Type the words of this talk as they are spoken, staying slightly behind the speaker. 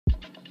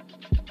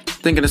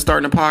Thinking of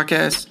starting a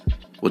podcast?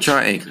 Well,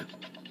 try Anchor.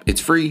 It's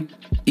free,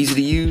 easy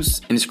to use,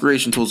 and its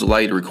creation tools allow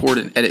you to record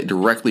and edit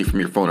directly from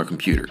your phone or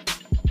computer.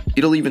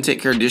 It'll even take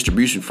care of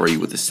distribution for you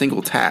with a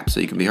single tap so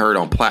you can be heard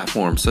on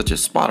platforms such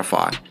as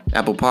Spotify,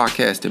 Apple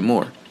Podcasts, and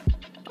more.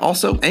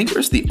 Also, Anchor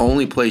is the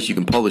only place you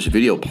can publish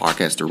video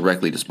podcasts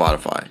directly to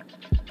Spotify.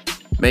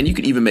 Man, you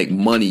can even make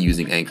money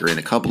using Anchor in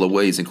a couple of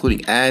ways,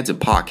 including ads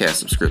and podcast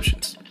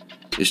subscriptions.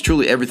 It's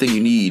truly everything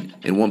you need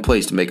in one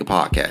place to make a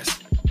podcast.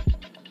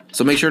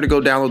 So make sure to go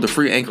download the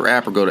free Anchor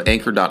app or go to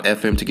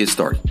anchor.fm to get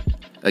started.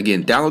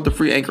 Again, download the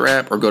free Anchor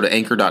app or go to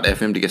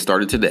anchor.fm to get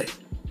started today.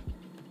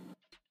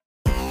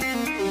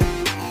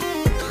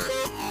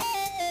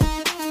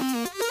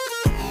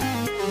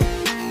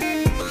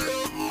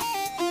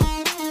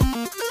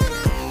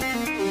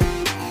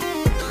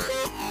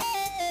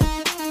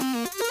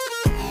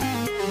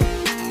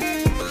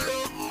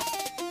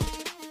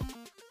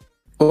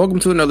 Welcome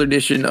to another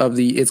edition of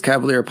the It's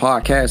Cavalier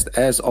podcast.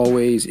 As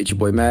always, it's your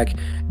boy Mac.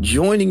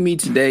 Joining me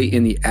today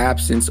in the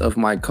absence of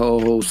my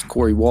co-host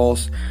Corey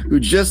Walsh, who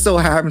just so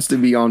happens to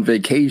be on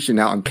vacation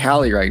out in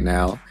Cali right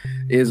now,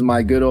 is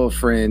my good old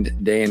friend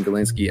Dan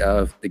Galinsky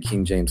of the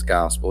King James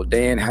Gospel.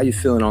 Dan, how you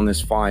feeling on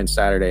this fine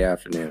Saturday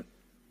afternoon?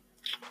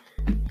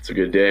 It's a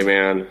good day,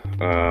 man.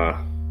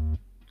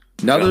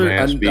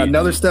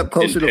 Another step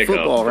closer to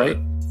football, right?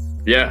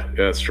 Yeah,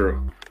 that's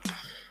true.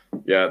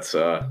 Yeah,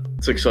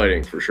 it's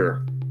exciting for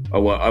sure. I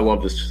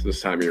love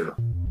this time of year.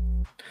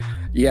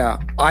 Yeah,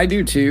 I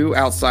do too.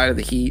 Outside of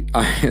the heat,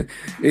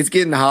 it's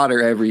getting hotter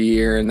every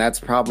year, and that's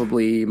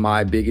probably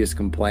my biggest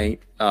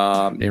complaint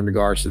in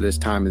regards to this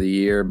time of the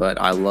year. But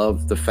I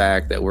love the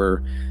fact that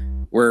we're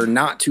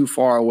not too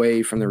far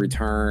away from the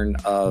return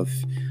of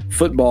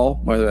football,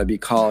 whether that be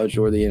college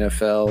or the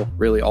NFL,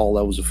 really all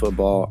levels of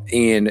football,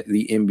 and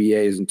the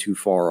NBA isn't too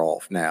far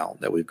off now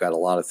that we've got a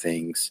lot of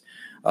things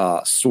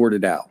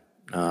sorted out.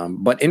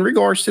 But in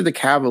regards to the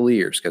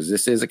Cavaliers, because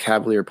this is a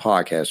Cavalier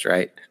podcast,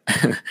 right?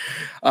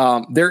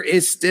 There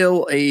is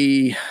still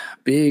a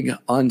big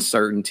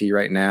uncertainty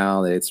right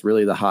now. It's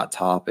really the hot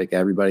topic.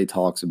 Everybody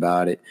talks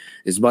about it.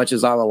 As much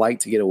as I would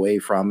like to get away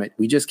from it,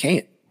 we just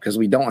can't because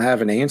we don't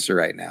have an answer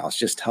right now. It's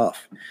just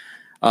tough.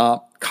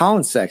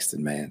 Collin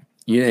Sexton, man.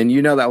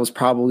 You know that was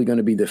probably going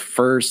to be the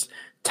first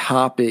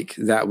topic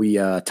that we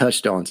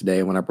touched on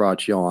today when I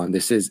brought you on.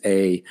 This is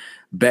a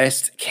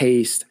best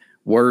case,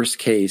 worst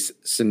case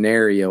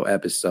scenario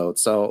episode.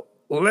 So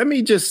let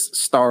me just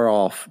start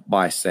off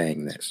by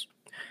saying this.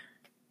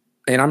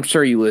 And I'm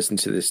sure you listened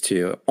to this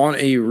too. On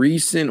a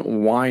recent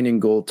Wine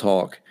and Gold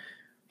talk,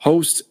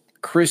 host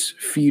Chris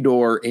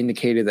Fedor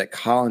indicated that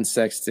Collin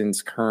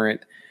Sexton's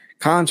current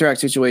contract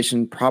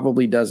situation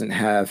probably doesn't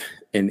have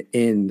an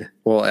end.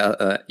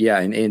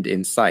 An end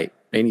in sight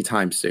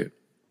anytime soon.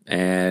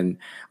 And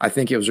I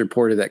think it was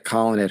reported that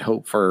Collin had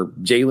hoped for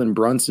Jalen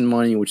Brunson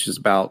money, which is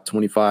about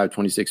 25,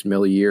 26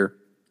 mil a year.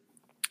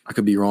 I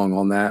could be wrong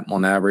on that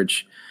on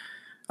average.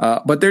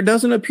 But there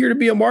doesn't appear to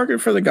be a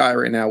market for the guy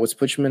right now, which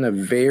puts him in a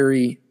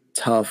very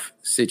tough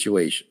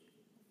situation.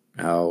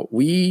 Now,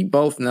 we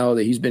both know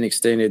that he's been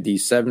extended the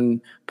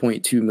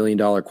 $7.2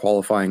 million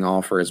qualifying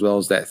offer, as well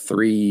as that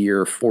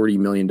 3-year, $40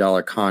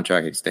 million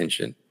contract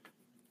extension.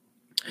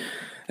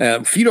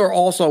 Fedor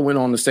also went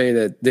on to say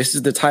that this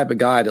is the type of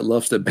guy that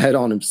loves to bet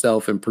on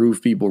himself and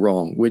prove people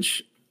wrong,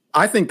 which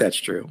I think that's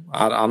true.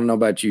 I don't know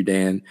about you,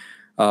 Dan,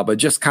 but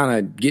just kind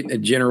of getting a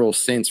general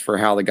sense for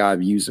how the guy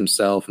views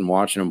himself and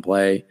watching him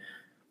play,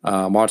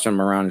 watching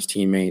him around his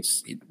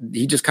teammates,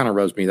 he just kind of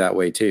rubs me that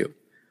way too.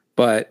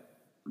 But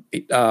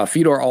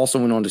Fedor also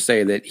went on to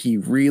say that he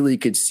really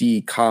could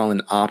see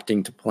Collin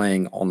opting to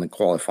playing on the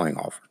qualifying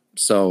offer.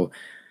 So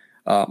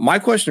my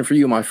question for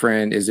you, my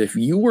friend, is if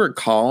you were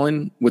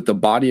Collin with the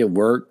body of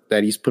work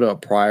that he's put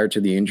up prior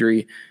to the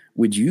injury,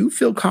 would you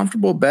feel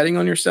comfortable betting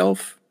on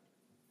yourself?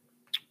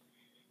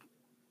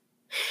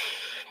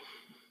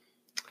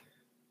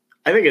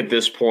 I think at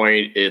this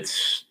point,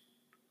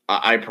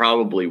 I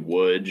probably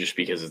would, just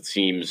because it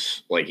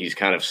seems like he's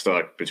kind of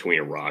stuck between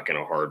a rock and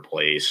a hard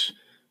place.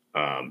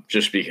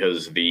 Just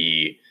because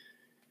the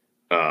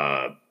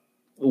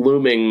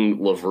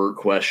looming LeVert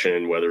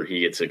question, whether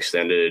he gets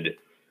extended,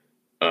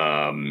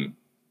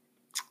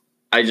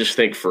 I just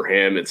think for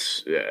him,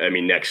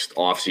 next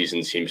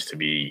offseason seems to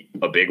be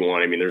a big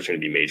one. I mean, there's going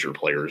to be major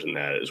players in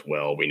that as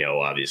well. We know,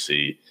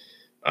 obviously,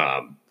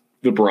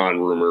 the Braun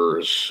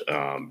rumors,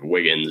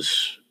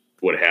 Wiggins,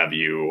 what have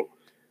you.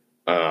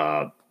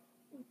 But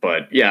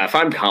yeah, if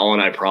I'm Collin,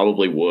 I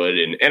probably would.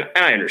 And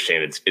I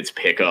understand it's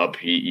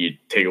pickup. You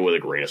take it with a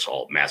grain of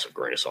salt, massive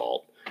grain of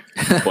salt.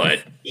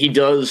 But he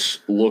does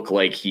look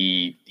like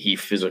he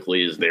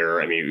physically is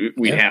there. I mean,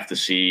 we have to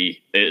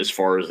see as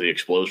far as the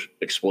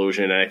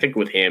explosion. And I think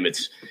with him,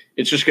 it's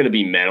just going to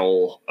be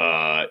mental.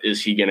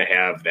 Is he going to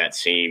have that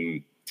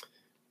same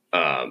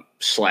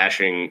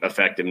slashing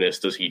effectiveness?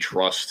 Does he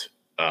trust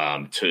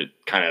to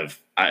kind of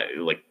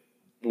like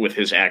with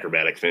his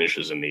acrobatic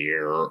finishes in the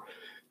air or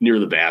near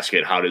the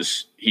basket? How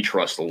does he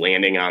trust the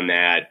landing on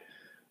that?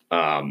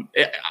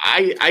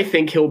 I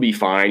think he'll be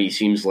fine. He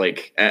seems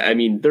like, I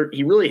mean,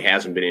 he really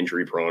hasn't been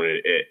injury prone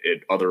at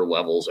other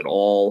levels at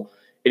all,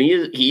 and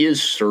he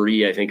is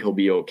sturdy. I think he'll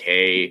be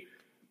okay.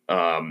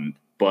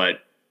 But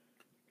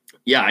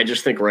yeah, I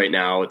just think right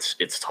now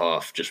it's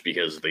tough just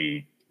because of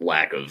the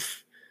lack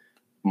of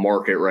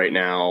market right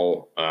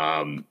now.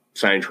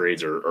 Signing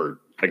trades are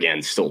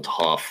again still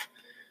tough.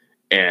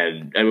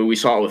 And I mean, we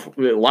saw it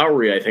with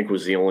Lowry. I think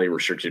was the only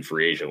restricted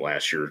free agent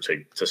last year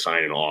to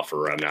sign an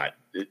offer.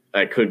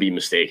 I could be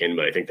mistaken,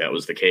 but I think that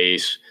was the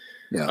case.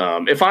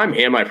 Yeah. If I'm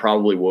him, I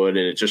probably would.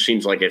 And it just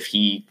seems like if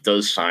he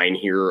does sign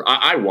here,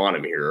 I want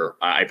him here.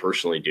 I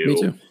personally do.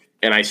 Me too.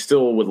 And I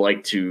still would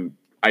like to.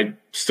 I'd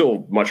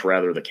still much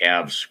rather the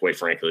Cavs, quite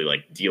frankly,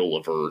 like deal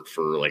Levert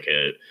for like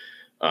a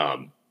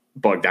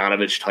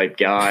Bogdanovich type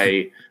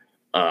guy,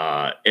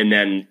 and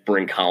then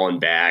bring Colin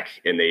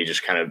back, and they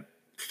just kind of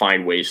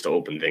find ways to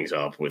open things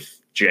up with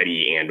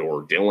Jetty and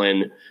or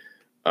Dillon,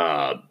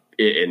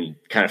 and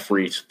kind of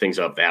free things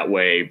up that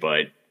way.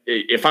 But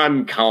if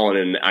I'm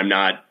Colin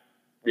and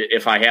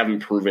if I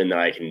haven't proven that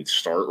I can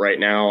start right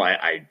now,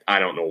 I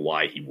don't know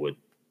why he would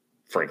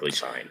frankly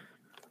sign.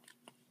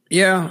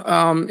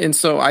 Yeah, and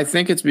so I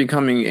think it's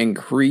becoming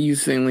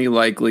increasingly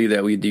likely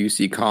that we do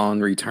see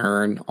Colin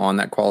return on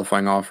that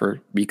qualifying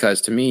offer,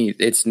 because to me,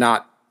 it's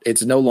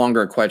no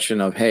longer a question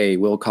of, hey,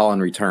 will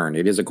Colin return?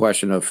 It is a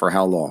question of for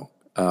how long.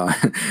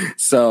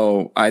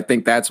 So I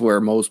think that's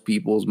where most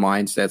people's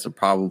mindsets have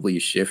probably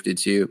shifted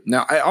to.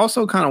 Now, I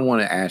also kind of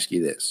want to ask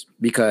you this,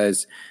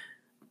 because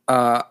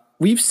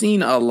we've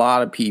seen a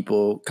lot of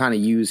people kind of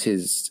use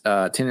his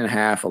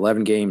 10.5,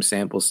 11 game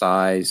sample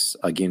size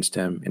against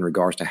him in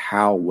regards to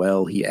how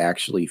well he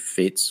actually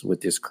fits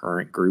with this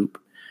current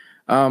group.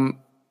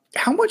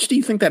 How much do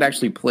you think that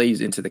actually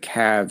plays into the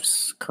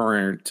Cavs'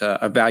 current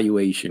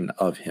evaluation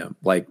of him?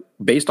 Like,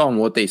 based on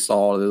what they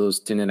saw those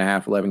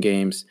 10.5, 11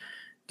 games,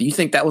 do you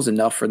think that was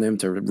enough for them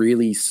to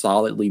really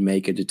solidly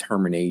make a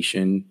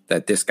determination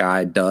that this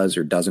guy does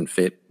or doesn't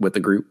fit with the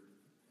group?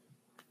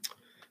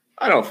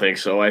 I don't think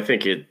so. I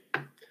think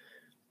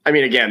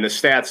again, the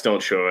stats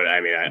don't show it. I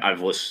mean, I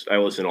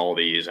listen to all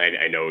these.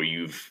 I know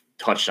you've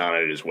touched on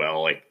it as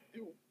well. Like,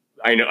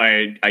 I know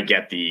I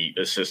get the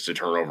assist to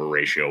turnover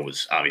ratio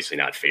was obviously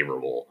not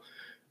favorable,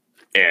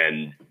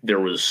 and there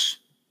was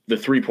the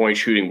 3-point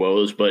shooting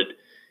woes, but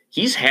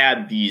he's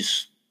had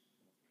these.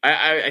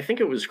 I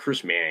think it was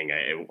Chris Manning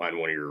on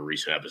one of your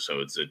recent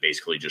episodes that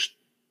basically just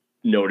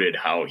noted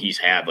how he's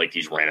had like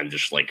these random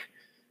just like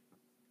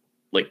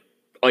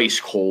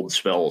ice cold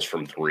spells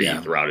from three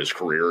throughout his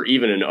career,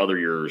 even in other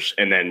years,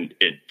 and then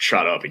it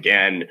shot up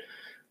again.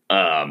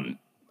 I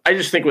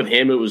just think with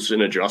him it was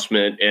an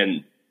adjustment,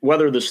 and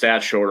whether the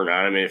stats show it or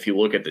not, I mean, if you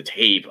look at the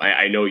tape,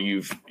 I know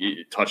you've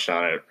touched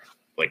on it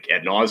like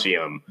ad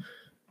nauseum.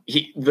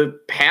 The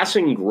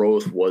passing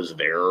growth was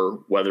there,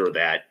 whether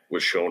that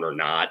was shown or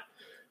not.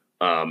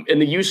 And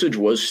the usage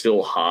was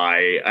still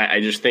high.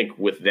 I just think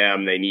with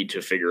them, they need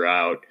to figure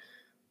out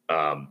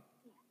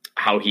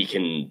how he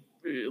can,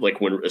 like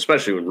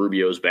especially when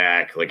Rubio's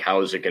back, like how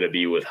is it going to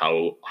be with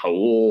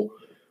Raul?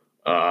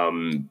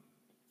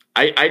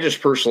 I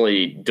just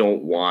personally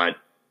don't want,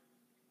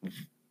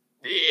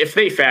 if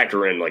they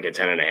factor in like a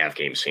 10.5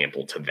 game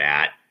sample to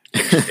that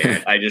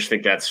extent, I just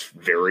think that's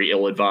very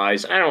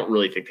ill-advised. I don't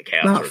really think the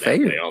Cavs are that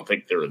good. I don't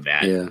think they're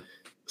that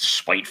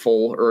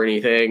spiteful or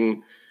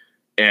anything.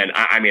 And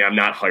I mean, I'm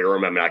not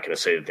Hiram. I'm not going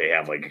to say that they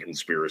have like a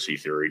conspiracy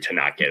theory to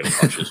not get him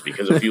touches,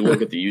 because if you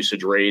look at the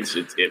usage rates,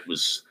 it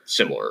was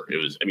similar.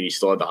 He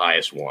still had the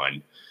highest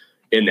one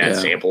in that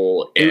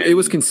sample. And it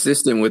was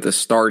consistent with a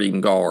starting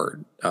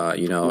guard,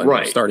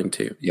 right. Starting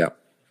two. Yeah.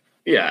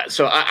 Yeah.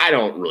 So I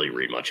don't really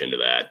read much into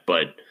that,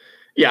 but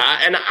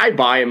yeah. And I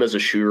buy him as a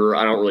shooter.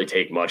 I don't really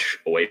take much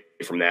away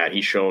from that.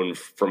 He's shown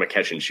from a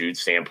catch and shoot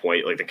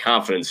standpoint, like the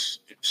confidence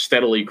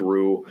steadily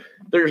grew.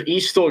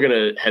 He's still going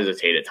to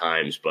hesitate at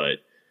times, but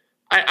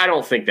I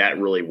don't think that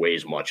really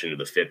weighs much into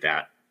the fit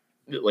that,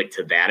 like,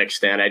 to that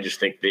extent. I just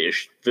think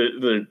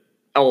the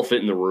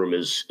elephant in the room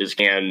is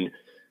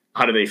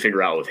how do they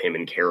figure out with him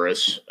and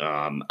Karras?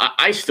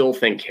 I still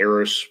think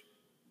Karras,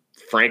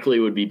 frankly,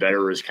 would be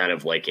better as kind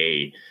of like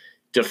a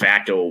de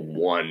facto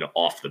one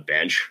off the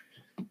bench.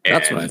 And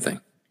that's what I think.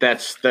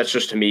 That's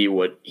just to me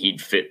what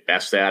he'd fit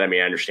best at. I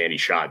mean, I understand he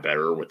shot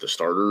better with the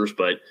starters,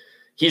 but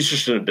he's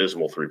just an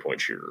abysmal 3-point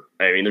shooter.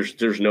 I mean,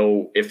 there's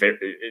no if,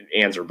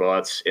 ands, or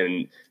buts,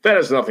 and that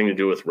has nothing to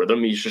do with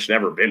rhythm. He's just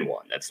never been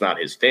one. That's not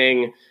his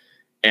thing.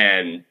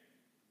 And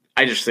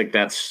I just think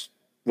that's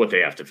what they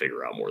have to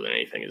figure out more than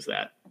anything is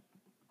that.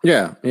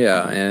 Yeah.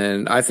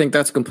 And I think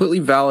that's a completely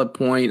valid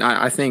point.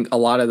 I think a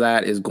lot of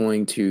that is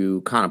going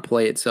to kind of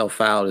play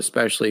itself out,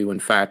 especially when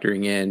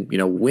factoring in,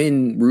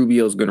 when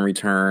Rubio's going to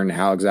return,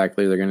 how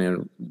exactly they're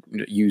going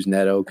to use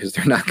Neto, because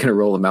they're not going to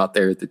roll him out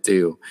there at the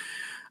 2.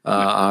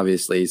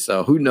 Obviously.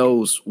 So who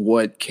knows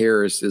what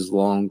Karras'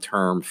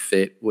 long-term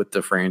fit with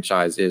the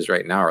franchise is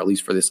right now, or at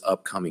least for this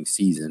upcoming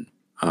season.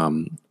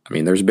 I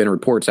mean, there's been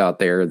reports out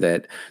there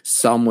that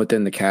some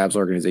within the Cavs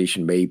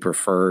organization may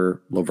prefer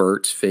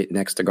LeVert's fit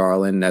next to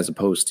Garland as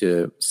opposed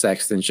to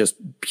Sexton's, just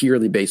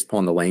purely based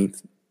upon the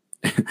length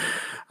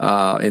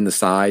and the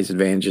size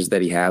advantages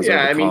that he has.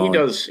 Yeah, I mean, Colin. he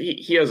does.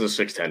 He has a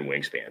 6'10"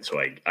 wingspan,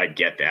 so I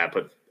get that.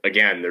 But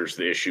again, there's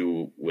the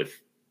issue with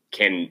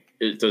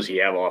does he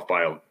have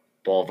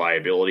ball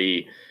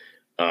viability?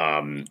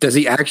 Does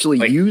he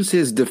actually use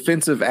his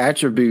defensive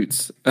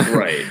attributes?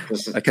 Right,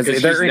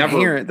 because they're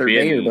inherent, they're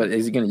there, but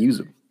is he going to use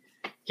them?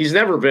 He's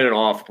never been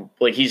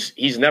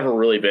he's never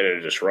really been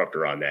a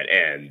disruptor on that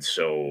end.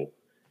 So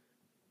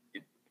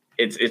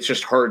it's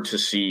just hard to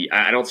see.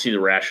 I don't see the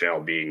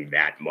rationale being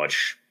that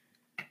much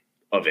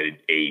of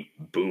a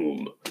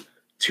boom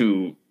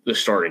to the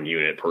starting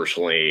unit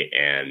personally.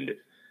 And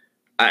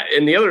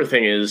the other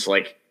thing is,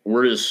 like,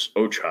 where does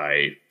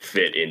Ochai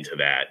fit into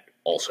that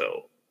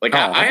also? Like,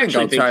 I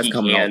actually think Ochai's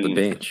coming off the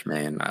bench,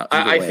 man.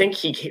 I think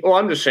he can. Well,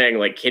 I'm just saying,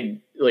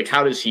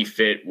 how does he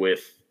fit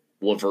with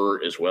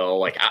LeVert as well?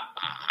 Like,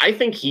 I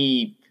think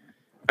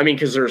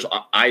because there's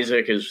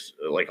Isaac is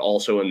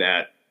also in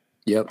that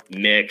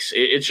mix.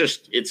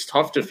 It's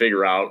tough to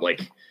figure out.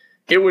 Like,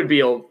 it would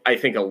be, I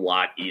think, a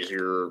lot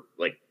easier.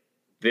 Like,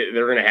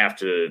 they're going to have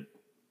to,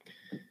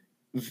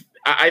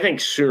 I think,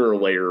 sooner or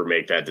later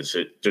make that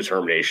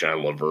determination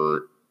on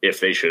LeVert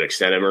if they should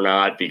extend him or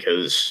not,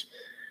 because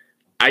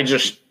I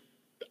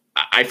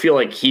feel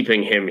like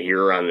keeping him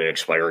here on an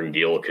expiring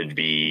deal could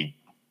be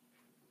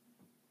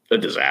a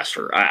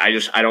disaster. I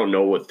don't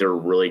know what they're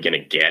really going to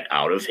get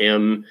out of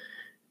him.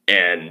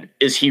 And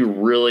is he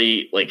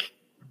really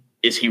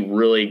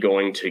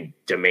going to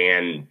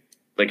demand,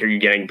 are you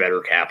getting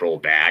better capital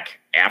back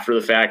after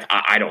the fact?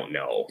 I don't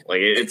know.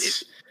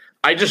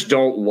 I just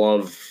don't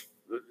love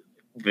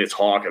the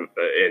talk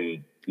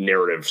and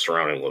narrative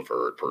surrounding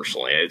LeVert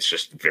personally. It's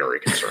just very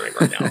concerning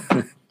right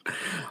now.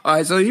 All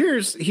right, so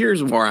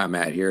here's where I'm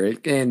at here.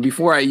 And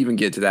before I even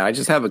get to that, I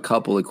just have a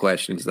couple of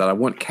questions that I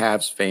want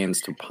Cavs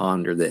fans to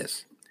ponder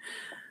this.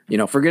 You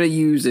know, if we're going to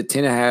use a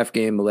 10.5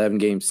 game, 11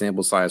 game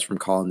sample size from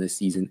Colin this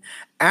season,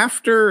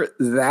 after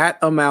that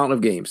amount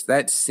of games,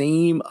 that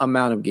same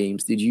amount of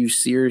games, did you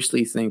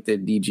seriously think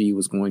that DG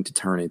was going to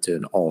turn into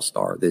an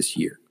all-star this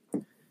year?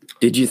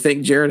 Did you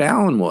think Jared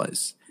Allen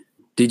was?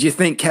 Did you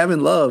think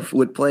Kevin Love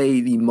would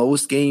play the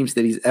most games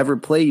that he's ever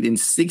played in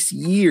 6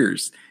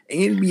 years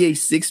and be a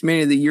 6th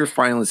Man of the Year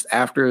finalist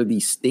after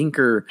the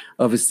stinker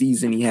of a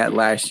season he had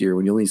last year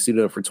when he only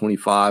suited up for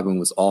 25 and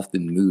was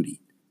often moody?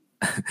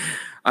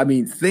 I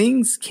mean,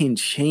 things can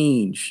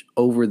change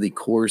over the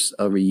course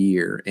of a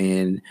year.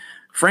 And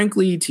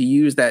frankly, to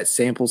use that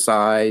sample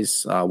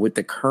size with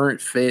the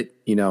current fit,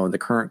 the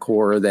current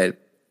core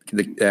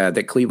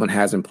that Cleveland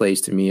has in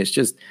place, to me,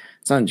 it's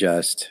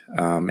unjust.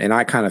 And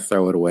I kind of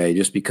throw it away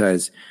just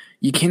because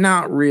you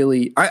cannot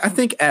really, I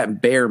think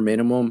at bare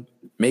minimum,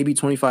 maybe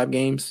 25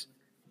 games.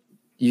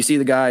 You see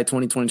the guy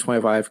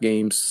 25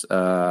 games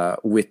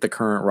with the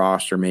current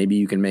roster. Maybe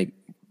you can make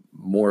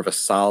more of a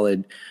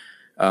solid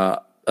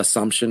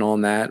assumption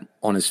on that,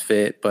 on his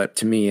fit. But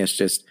to me, it's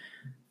just,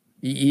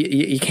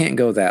 you can't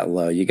go that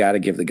low. You got to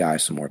give the guy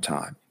some more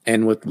time.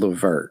 And with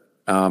LeVert,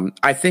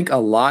 I think a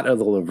lot of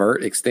the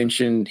LeVert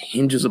extension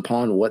hinges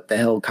upon what the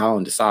hell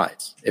Colin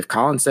decides. If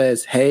Colin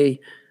says, hey,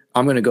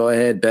 I'm going to go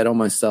ahead, bet on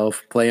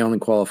myself, play on the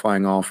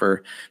qualifying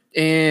offer,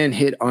 and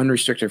hit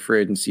unrestricted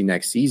free agency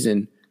next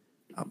season,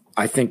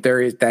 I think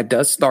that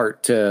does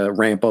start to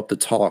ramp up the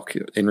talk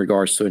in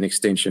regards to an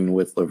extension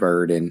with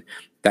LeVert, and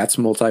that's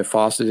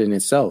multifaceted in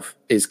itself.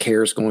 Is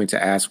Caris going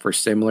to ask for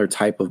similar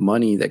type of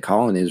money that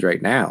Colin is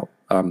right now?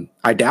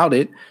 I doubt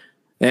it.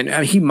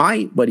 And he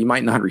might, but he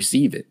might not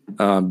receive it,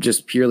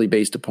 just purely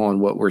based upon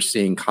what we're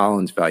seeing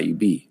Colin's value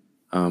be.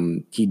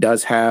 He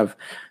does have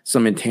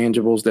some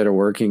intangibles that are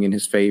working in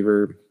his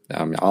favor,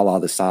 a la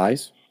the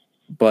size.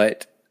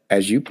 But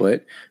as you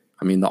put,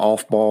 I mean, the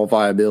off-ball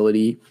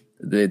viability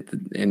that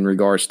in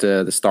regards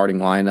to the starting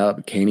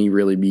lineup, can he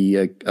really be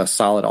a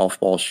solid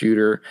off-ball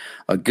shooter,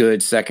 a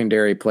good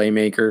secondary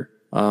playmaker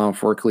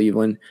for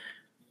Cleveland?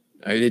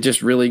 It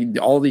just really,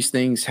 all these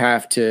things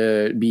have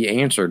to be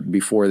answered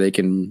before they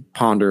can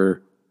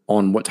ponder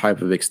on what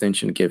type of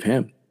extension to give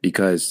him.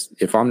 Because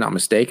if I'm not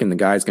mistaken, the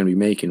guy's going to be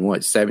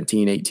making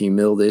 17, 18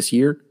 mil this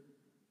year.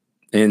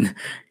 And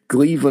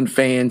Cleveland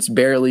fans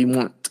barely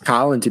want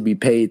Colin to be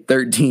paid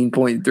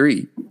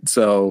 13.3.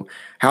 So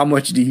how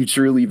much do you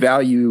truly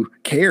value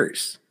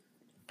Caris?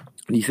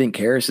 Do you think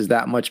Caris is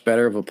that much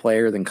better of a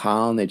player than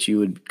Colin that you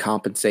would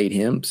compensate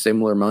him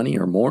similar money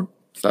or more?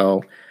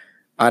 So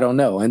I don't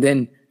know. And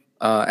then,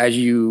 as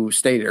you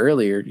stated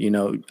earlier,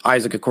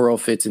 Isaac Okoro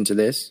fits into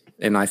this.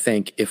 And I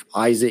think if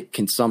Isaac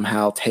can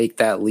somehow take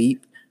that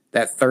leap,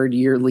 that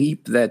third-year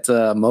leap that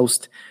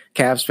most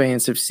Cavs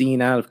fans have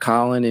seen out of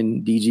Colin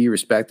and DG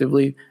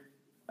respectively,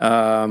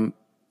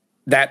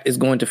 that is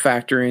going to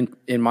factor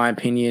in my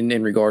opinion,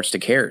 in regards to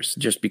Caris,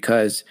 just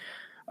because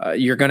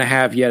you're going to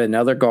have yet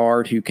another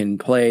guard who can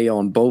play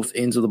on both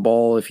ends of the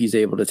ball if he's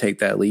able to take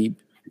that leap.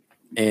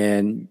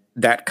 And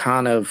that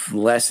kind of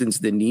lessens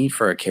the need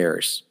for a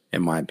Caris,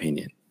 in my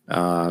opinion.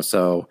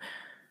 So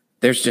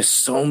there's just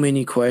so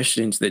many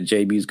questions that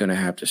JB is going to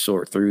have to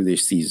sort through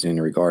this season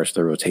in regards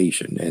to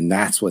rotation. And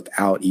that's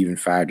without even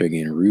factoring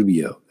in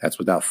Rubio. That's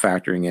without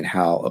factoring in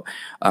how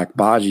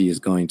Agbaji is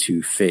going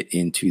to fit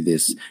into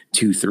this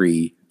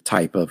 2-3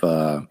 type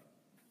of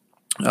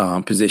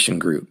position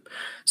group.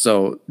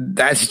 So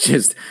that's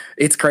just,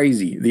 it's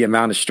crazy the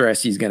amount of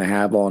stress he's going to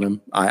have on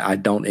him. I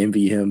don't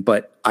envy him,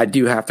 but I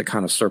do have to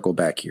kind of circle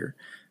back here.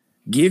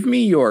 Give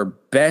me your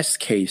best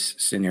case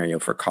scenario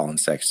for Collin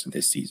Sexton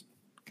this season.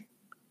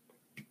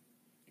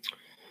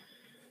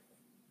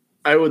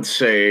 I would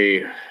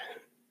say,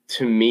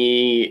 to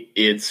me,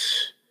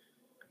 it's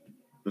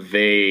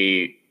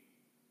they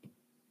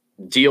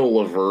deal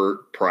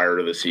LeVert prior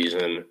to the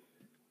season.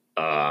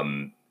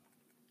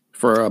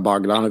 For a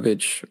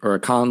Bogdanovich or a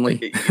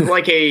Conley?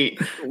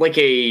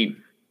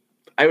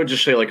 I would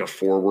just say like a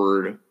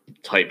forward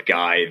type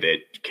guy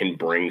that can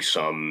bring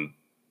some,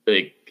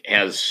 like,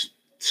 has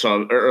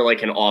some, or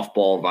like an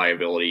off-ball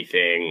viability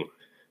thing.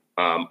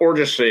 Or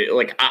just say,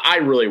 like, I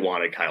really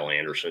wanted Kyle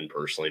Anderson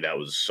personally. That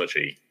was such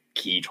a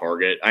key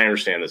target. I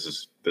understand this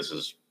is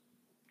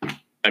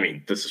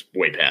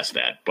way past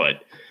that,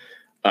 but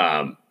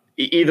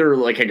either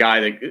like a guy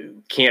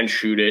that can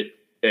shoot it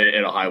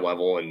at a high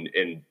level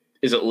and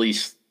is at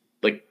least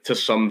like to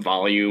some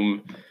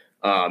volume,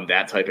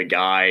 that type of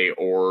guy,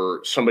 or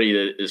somebody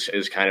that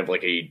is kind of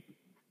like a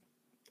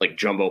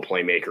jumbo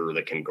playmaker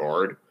that can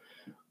guard,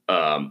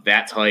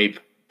 that type.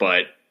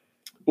 But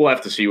we'll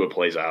have to see what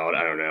plays out.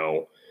 I don't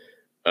know.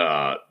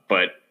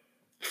 But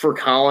for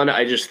Collin,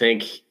 I just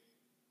think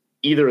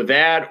either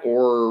that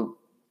or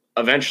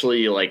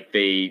eventually, like,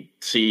 they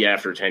see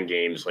after 10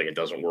 games, like, it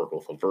doesn't work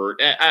with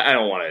LeVert. I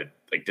don't want to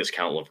like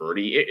discount LeVert.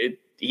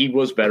 He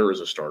was better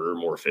as a starter,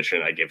 more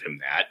efficient. I give him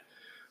that.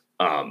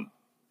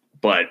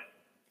 But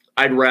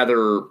I'd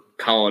rather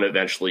Collin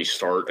eventually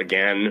start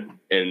again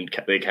and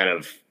they kind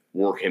of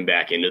work him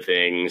back into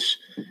things,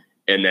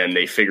 and then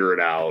they figure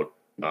it out.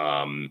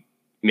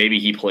 Maybe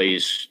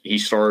he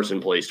starts and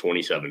plays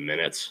 27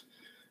 minutes,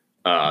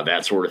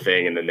 that sort of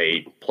thing. And then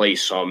they play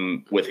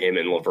some with him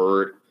and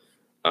LeVert.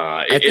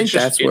 I think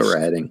that's where we're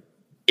heading.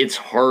 It's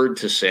hard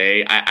to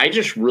say. I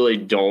just really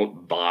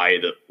don't buy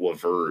that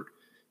LeVert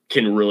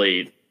can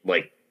really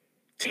like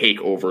take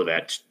over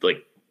that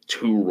like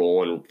 2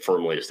 role and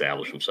firmly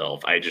establish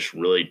himself. I just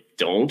really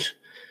don't.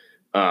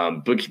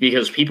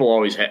 Because people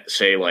always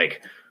say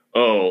like,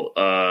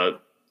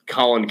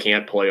 Collin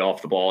can't play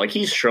off the ball. Like,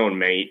 he's shown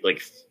many,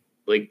 like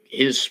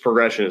his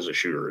progression as a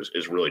shooter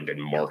has really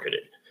been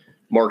marketed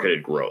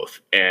growth.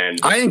 And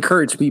I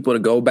encourage people to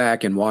go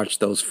back and watch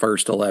those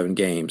first 11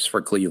 games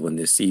for Cleveland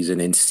this season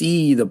and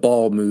see the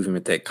ball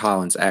movement that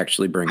Collin's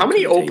actually bringing. How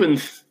many open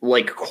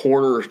like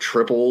corner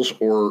triples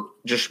or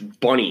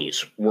just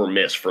bunnies were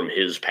missed from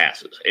his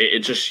passes? It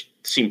just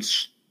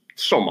seems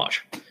so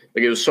much.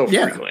 Like, it was so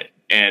frequent.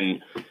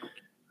 And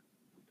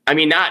I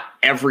mean, not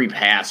every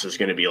pass is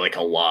going to be like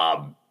a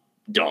lob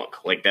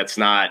dunk. Like, that's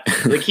not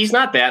like, he's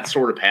not that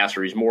sort of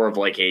passer. He's more of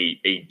like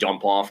a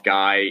dump off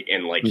guy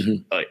and like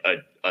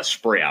a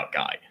spray out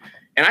guy.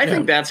 And I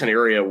think that's an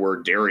area where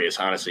Darius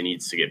honestly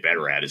needs to get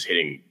better at, is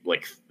hitting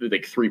like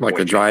 3-point, like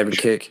the drive and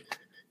kick.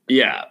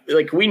 Yeah.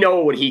 Like, we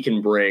know what he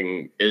can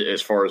bring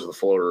as far as the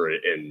floater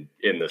in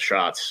the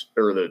shots,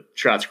 or the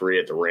shots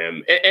created at the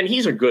rim. And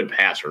he's a good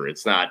passer.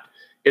 It's not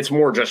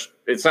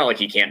like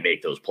he can't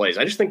make those plays.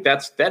 I just think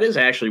that is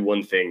actually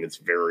one thing that's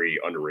very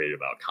underrated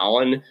about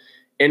Collin.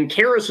 And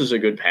Karras is a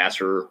good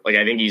passer. Like,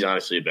 I think he's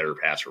honestly a better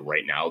passer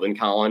right now than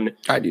Collin.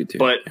 I do too.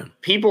 But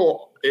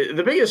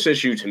the biggest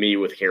issue to me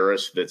with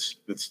Karras that's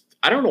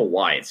I don't know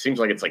why it seems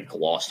like it's like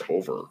glossed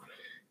over,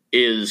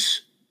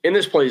 is, and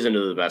this plays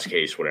into the best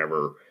case,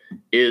 whatever,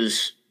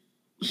 is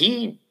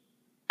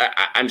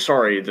I'm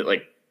sorry that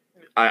like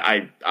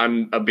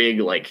I'm a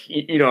big, like,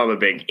 I'm a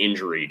big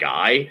injury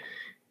guy.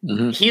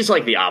 Mm-hmm. He's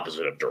like the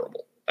opposite of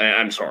durable.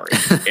 I'm sorry.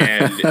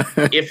 And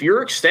if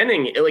you're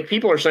extending, like,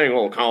 people are saying,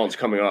 well, Collin's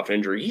coming off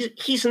injury.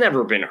 He's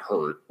never been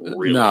hurt,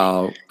 really.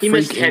 No. He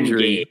missed 10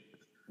 games,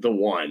 the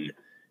one,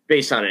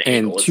 based on an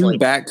ankle. And 2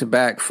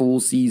 back-to-back full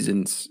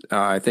seasons.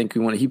 I think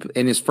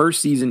in his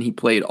first season, he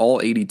played all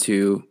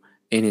 82.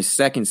 In his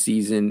second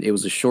season, it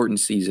was a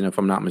shortened season, if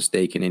I'm not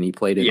mistaken, and he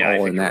played it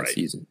all in that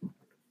season.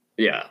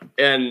 Yeah.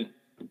 And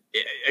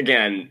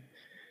again,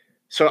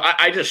 so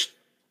I just,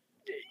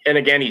 and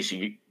again, he's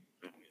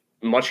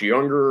much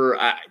younger.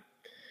 I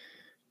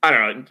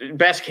don't know.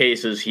 Best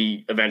case is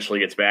he eventually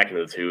gets back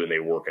into the 2 and they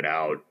work it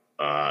out.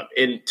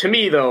 And to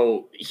me,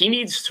 though, he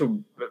needs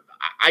to.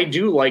 I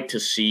do like to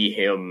see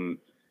him,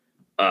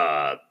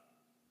 like,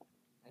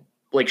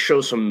 show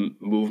some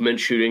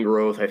movement, shooting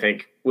growth. I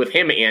think with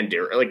him and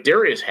Darius, like,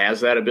 Darius has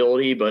that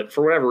ability, but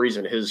for whatever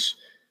reason, his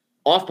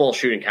off-ball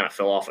shooting kind of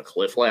fell off a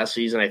cliff last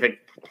season. I think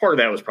part of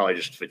that was probably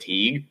just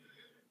fatigue.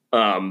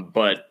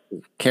 But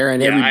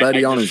carrying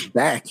everybody on his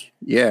back.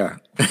 Yeah.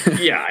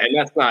 Yeah. And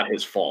that's not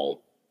his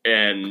fault.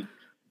 And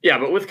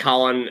but with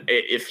Collin,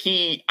 if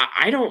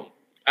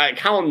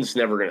Collin's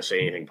never going to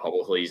say anything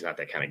publicly. He's not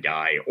that kind of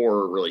guy,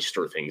 or really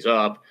stir things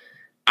up.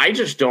 I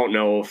just don't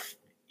know if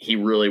he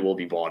really will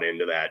be bought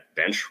into that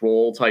bench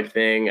role type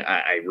thing.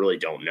 I really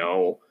don't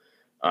know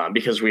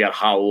because we got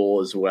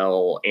Howell as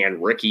well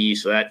and Ricky,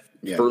 so that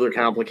further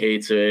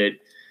complicates it.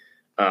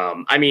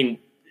 I mean,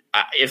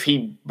 if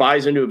he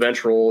buys into a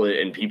bench role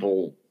and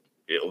people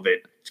that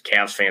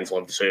Cavs fans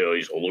love to say, oh,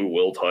 he's a Lou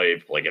Will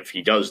type. Like if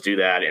he does do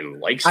that and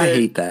likes it. I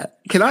hate that.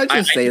 Can I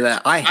just say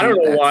that? I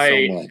don't know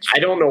why. So much. I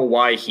don't know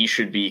why he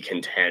should be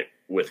content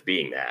with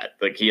being that.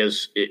 Like he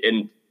has,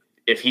 and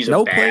if he's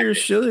no player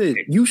should.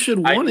 You should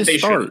want to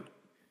start.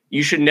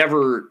 You should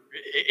never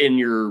when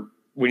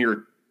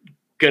you're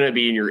going to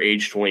be in your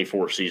age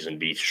 24 season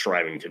be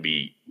striving to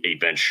be a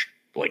bench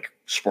like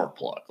spark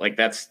plug. Like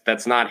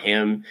that's not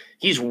him.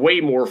 He's way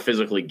more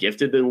physically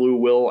gifted than Lou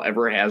Will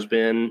ever has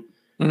been.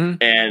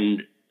 Mm-hmm.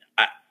 And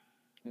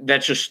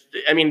that's just,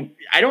 I mean,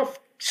 I don't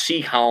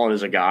see Colin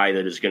as a guy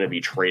that is going to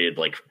be traded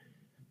like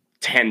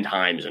 10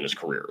 times in his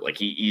career. Like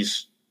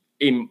he's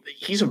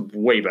a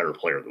way better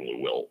player than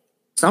Lou Will.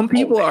 Some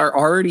people are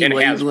already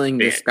labeling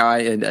this guy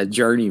a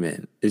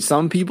journeyman.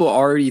 Some people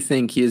already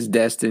think he is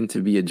destined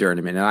to be a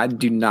journeyman, and I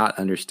do not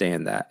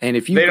understand that. And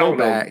if you go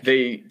back,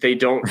 they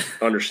don't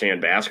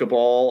understand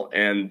basketball,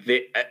 and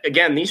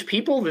these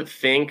people that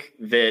think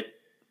that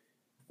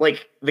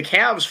like the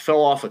Cavs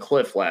fell off a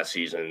cliff last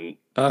season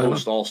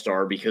post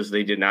All-Star because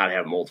they did not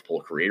have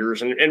multiple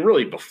creators, and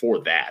really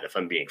before that, if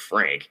I'm being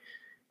frank.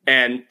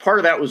 And part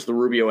of that was the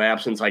Rubio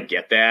absence. I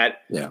get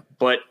that. Yeah.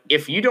 But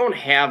if you don't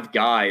have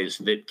guys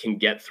that can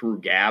get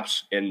through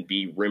gaps and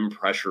be rim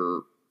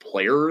pressure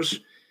players,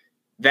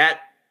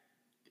 that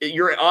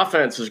your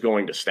offense is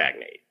going to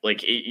stagnate.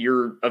 Like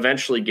you're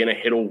eventually going to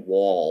hit a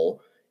wall,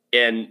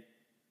 and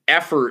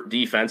effort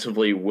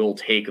defensively will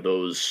take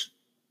those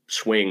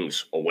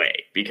swings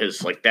away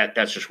because like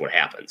that's just what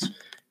happens.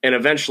 And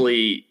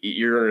eventually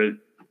you're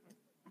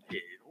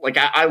like,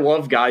 I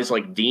love guys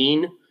like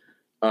Dean.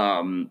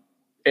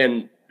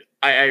 And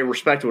I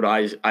respect what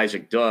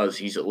Isaac does.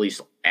 He's at least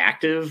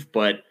active,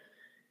 but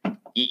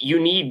you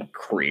need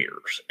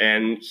careers.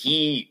 And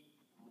he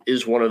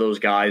is one of those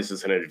guys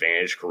that's an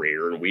advantage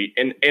career.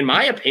 And in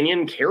my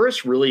opinion,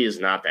 Karras really is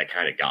not that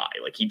kind of guy.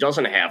 Like he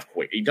doesn't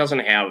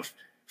have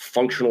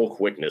functional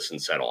quickness in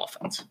set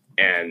offense.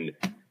 And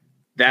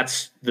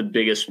that's the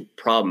biggest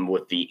problem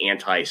with the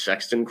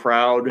anti-Sexton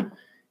crowd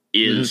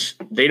is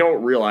they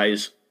don't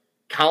realize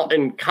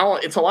Colin,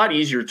 it's a lot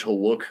easier to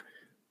look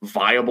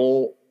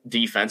viable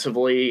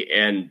defensively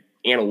and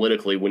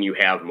analytically when you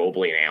have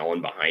Mobley and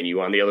Allen behind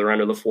you on the other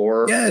end of the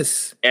floor.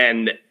 Yes.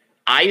 And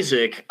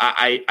Isaac,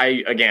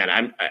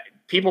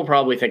 people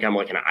probably think I'm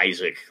like an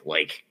Isaac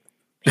like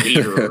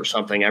hater or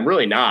something. I'm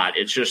really not.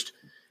 It's just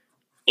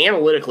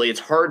analytically,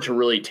 it's hard to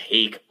really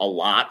take a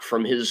lot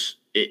from his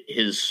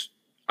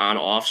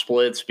on-off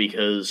splits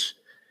because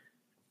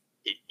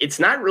it's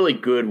not really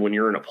good when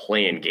you're in a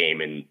play-in game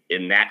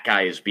and that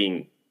guy is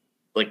being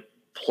like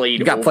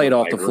played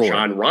off the floor.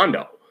 Rajon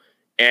Rondo.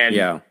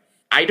 And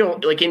I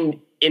don't like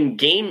in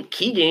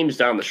key games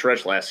down the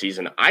stretch last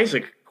season,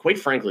 Isaac, quite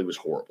frankly, was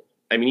horrible.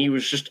 I mean, he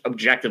was just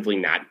objectively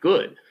not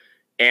good.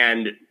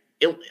 And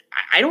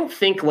I don't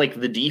think like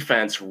the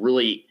defense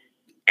really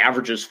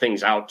averages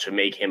things out to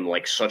make him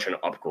like such an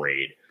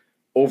upgrade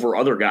over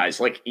other guys.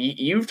 Like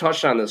you've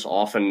touched on this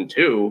often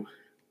too.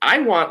 I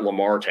want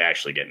Lamar to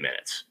actually get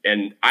minutes.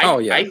 And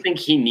I think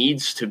he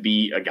needs to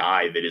be a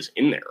guy that is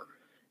in there.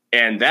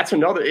 And that's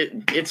another.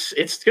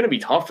 It's going to be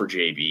tough for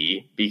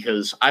JB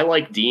because I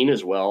like Dean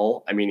as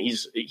well. I mean,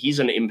 he's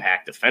an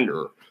impact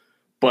defender,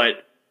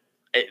 but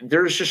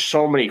there's just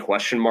so many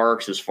question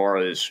marks as far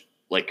as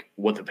like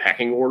what the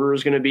pecking order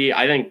is going to be.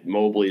 I think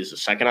Mobley is the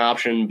second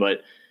option,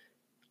 but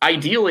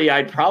ideally,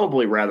 I'd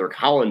probably rather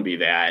Colin be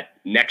that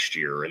next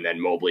year and then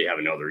Mobley have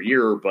another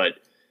year. But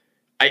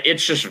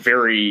it's just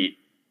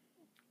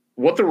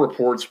what the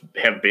reports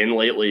have been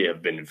lately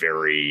have been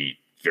very,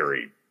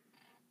 very,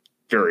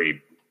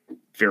 very,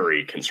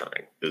 very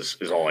concerning is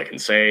all I can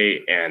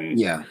say. And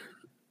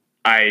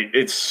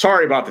it's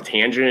sorry about the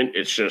tangent.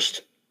 It's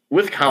just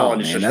with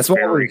Colin, that's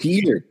why we're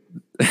here.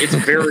 It's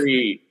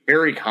very,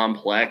 very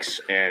complex,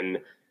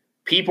 and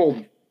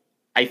people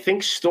I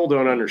think still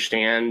don't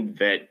understand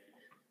that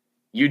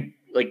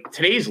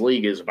today's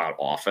league is about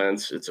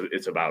offense.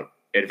 It's about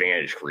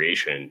advantage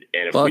creation.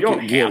 And if we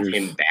don't have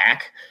him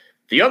back,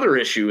 the other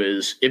issue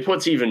is it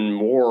puts even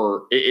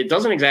more, it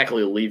doesn't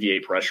exactly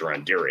alleviate pressure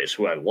on Darius,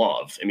 who I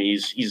love. I mean,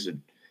 he's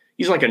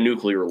like a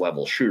nuclear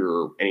level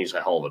shooter and he's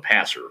a hell of a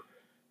passer,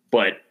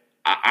 but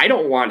I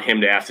don't want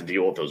him to have to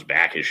deal with those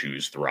back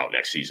issues throughout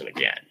next season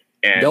again.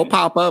 And they'll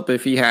pop up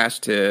if he has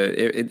to.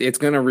 It's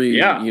going to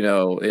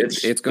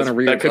it's going to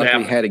rear its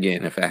ugly head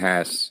again if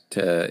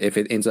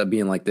it ends up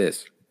being like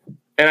this.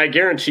 And I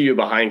guarantee you,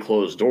 behind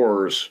closed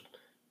doors,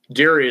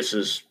 Darius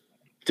is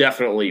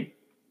definitely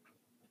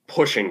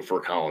pushing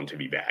for Colin to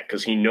be back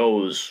because he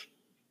knows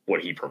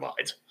what he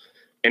provides.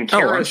 And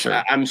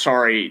Karras, I'm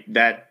sorry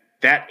that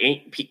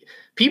ain't.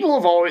 People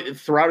have always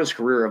throughout his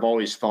career have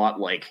always thought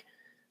like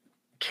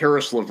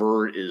Karras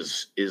LeVert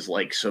is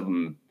like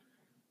some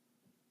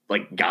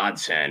like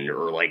godsend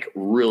or like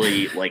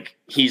really like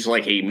he's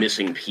like a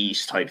missing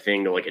piece type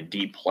thing to like a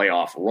deep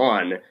playoff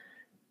run.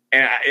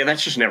 And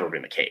that's just never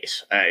been the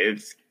case.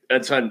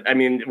 I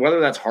mean, whether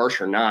that's harsh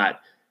or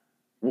not,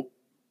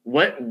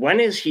 when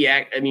is he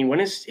act? I mean,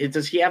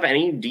 does he have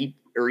any deep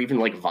or even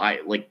like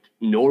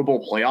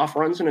notable playoff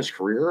runs in his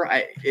career?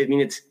 I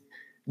mean, it's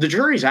the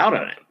jury's out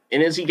on him.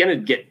 And is he going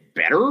to get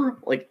better?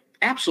 Like,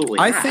 absolutely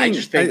not. I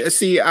just think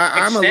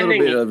I'm a little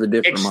bit of a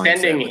different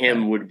extending mindset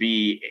him would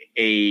be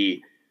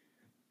a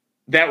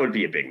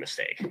big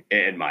mistake,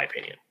 in my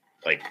opinion.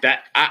 Like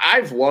that,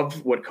 I've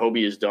loved what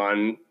Kobe has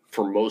done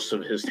for most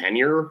of his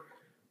tenure,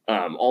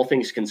 all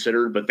things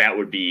considered, but that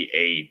would be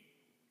a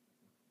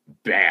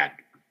bad,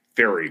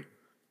 very,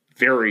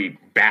 very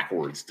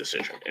backwards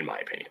decision, in my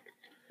opinion.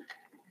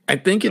 I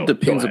think it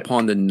depends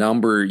upon the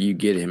number you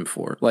get him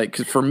for. Like,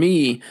 'cause for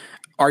me,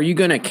 are you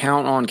going to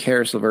count on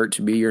Caris LeVert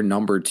to be your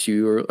number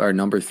 2 or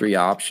number 3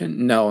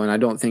 option? No, and I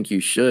don't think you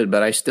should.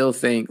 But I still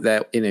think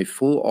that in a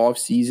full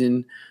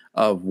offseason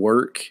of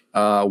work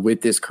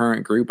with this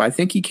current group, I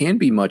think he can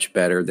be much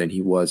better than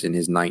he was in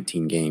his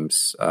 19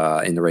 games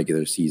in the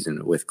regular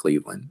season with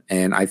Cleveland.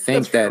 And I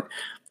think that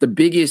the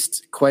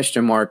biggest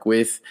question mark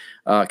with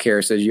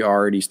Caris, as you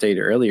already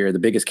stated earlier, the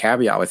biggest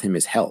caveat with him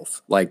is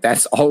health. Like,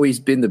 that's always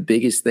been the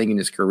biggest thing in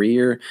his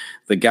career.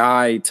 The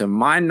guy, to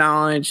my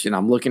knowledge, and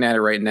I'm looking at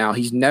it right now,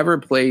 he's never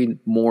played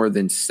more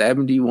than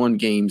 71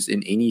 games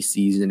in any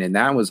season, and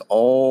that was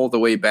all the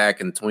way back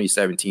in the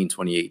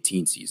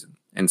 2017-2018 season.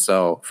 And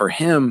so for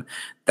him,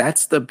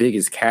 that's the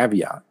biggest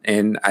caveat.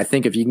 And I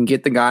think if you can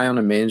get the guy on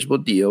a manageable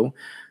deal,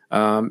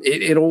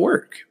 it'll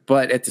work.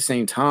 But at the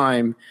same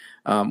time,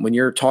 when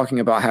you're talking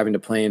about having to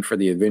plan for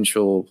the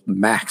eventual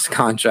max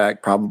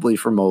contract, probably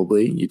for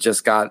Mobley, you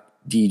just got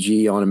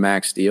DG on a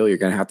max deal. You're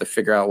going to have to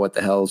figure out what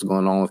the hell is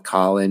going on with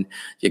Colin.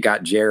 You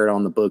got Jared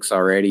on the books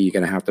already. You're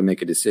going to have to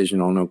make a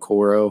decision on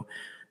Okoro.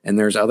 And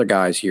there's other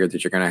guys here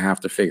that you're going to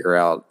have to figure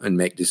out and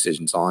make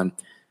decisions on.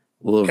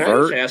 LeVert, can I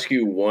just ask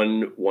you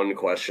one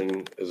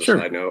question as a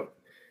side note?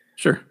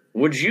 Sure.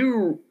 Would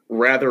you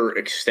rather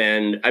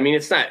extend? I mean,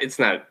 it's not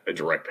a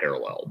direct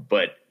parallel,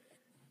 but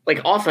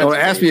like offensively.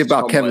 Ask me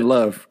about Kevin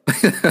Love.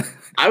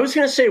 I was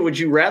going to say, would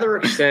you rather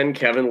extend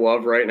Kevin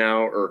Love right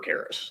now or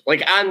Caris?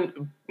 Like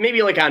on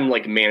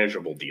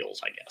manageable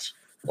deals, I guess.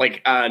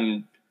 Like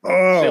on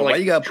why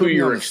you got to put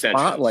me on the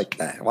spot like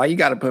that? Why you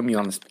got to put me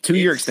on the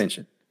 2-year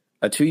extension?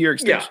 A 2-year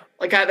extension. Yeah,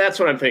 like that's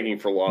what I'm thinking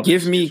for Love.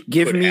 Give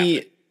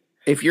me.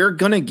 If you're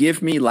going to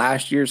give me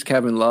last year's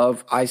Kevin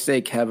Love, I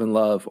say Kevin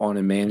Love on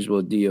a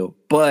manageable deal.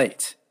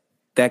 But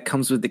that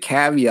comes with the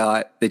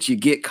caveat that you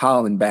get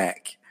Colin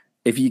back.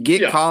 If you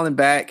get Colin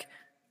back,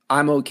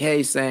 I'm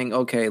okay saying,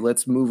 okay,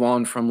 let's move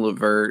on from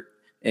LeVert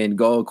and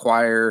go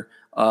acquire,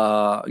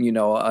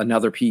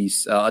 another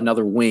piece,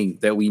 another wing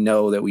that we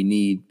know that we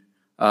need,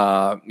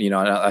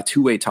 a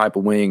two-way type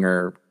of wing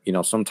or,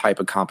 some type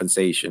of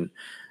compensation.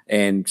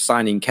 And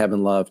signing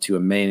Kevin Love to a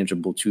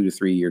manageable 2 to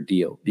 3 year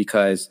deal.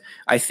 Because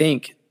I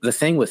think the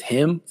thing with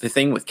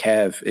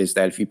Kev is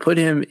that if you put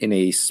him in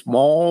a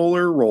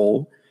smaller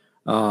role,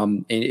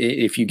 and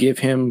if you give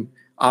him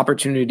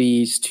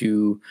opportunities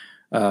to,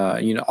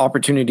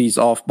 opportunities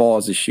off ball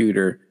as a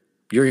shooter,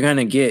 you're going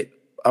to get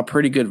a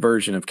pretty good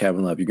version of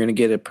Kevin Love. You're going to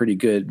get a pretty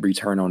good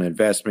return on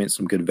investment,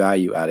 some good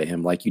value out of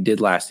him like you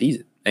did last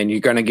season. And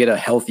you're going to get a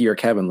healthier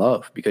Kevin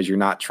Love because you're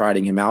not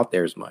trotting him out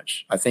there as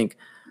much. I think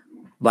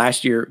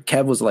last year,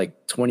 Kev was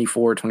like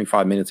 24,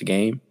 25 minutes a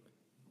game.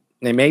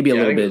 They may be a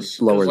little bit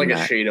lower than that.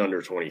 Like a shade under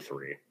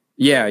 23.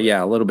 Yeah,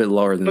 a little bit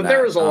lower than that. But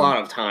there was a lot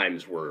of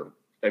times where,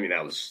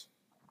 that was...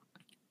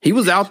 He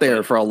was out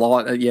there for a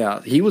lot.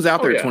 He was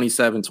out there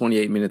 27,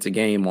 28 minutes a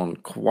game on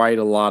quite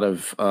a lot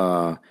of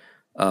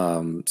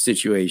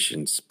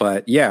situations.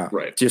 But,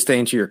 just to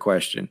answer your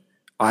question,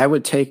 I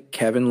would take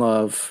Kevin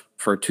Love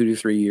for 2 to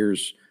 3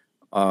 years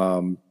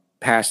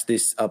past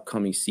this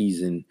upcoming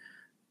season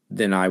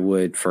than I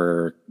would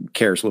for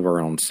Caris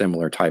LeVert on a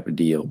similar type of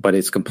deal. But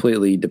it's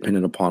completely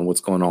dependent upon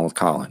what's going on with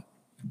Colin.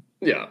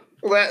 Yeah.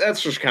 Well,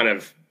 that's just kind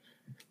of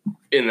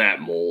in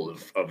that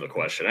mold of the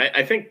question.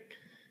 I think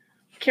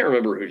 – I can't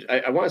remember who –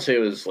 I want to say it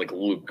was like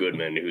Luke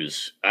Goodman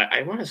who's –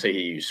 I want to say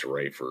he used to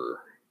write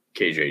for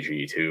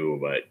KJG too,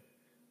 but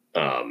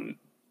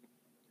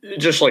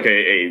just like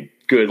a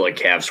good like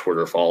Cavs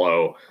Twitter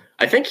follow.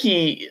 I think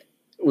he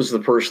was the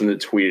person that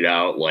tweeted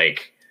out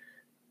like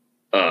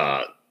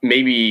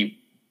maybe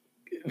 –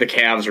 the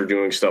Cavs are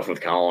doing stuff with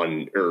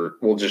Colin, or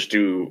he'll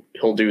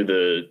do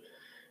the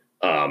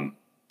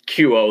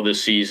QO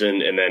this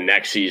season, and then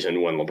next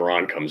season when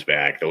LeBron comes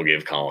back, they'll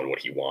give Colin what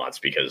he wants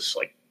because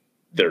like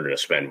they're going to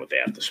spend what they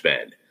have to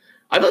spend.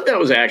 I thought that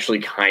was actually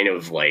kind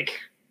of like,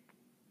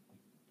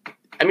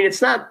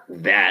 it's not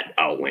that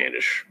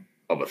outlandish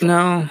of a thing.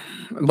 No,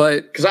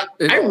 but because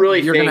I really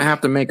you're going to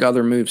have to make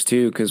other moves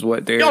too because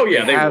they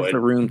have the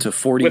room to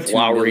 42 with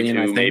Lowry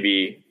million, too,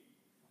 maybe.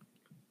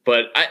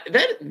 But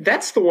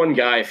that's the one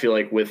guy I feel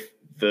like with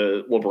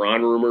the LeBron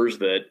rumors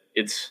that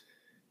it's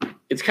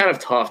it's kind of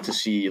tough to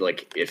see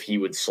like if he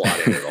would slot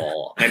in at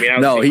all. I mean,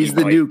 no, he's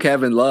the new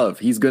Kevin Love.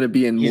 He's going to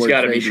be in. He's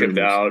got to be shipped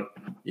out.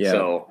 Yeah.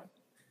 So,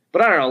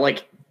 but I don't know,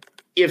 like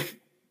if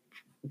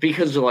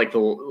because of like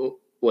the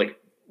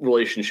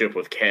relationship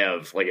with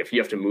Kev, like if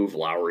you have to move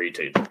Lowry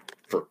to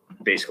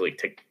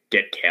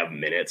get Kev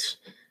minutes,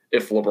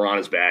 if LeBron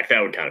is back,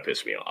 that would kind of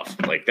piss me off.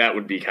 Like that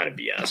would be kind of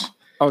BS.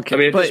 Okay. I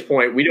mean, at this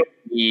point, we don't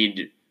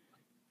need.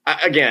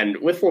 Again,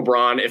 with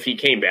LeBron, if he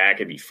came back,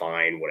 it'd be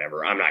fine,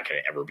 whatever. I'm not going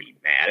to ever be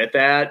mad at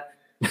that.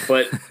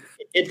 But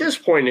at this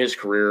point in his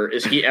career,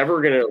 is he ever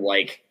going to,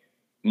 like,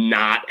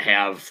 not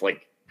have,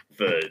 like,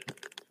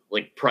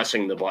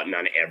 pressing the button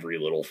on every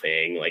little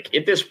thing? Like,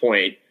 at this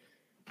point,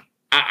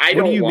 I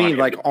don't want. What do you mean,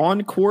 like,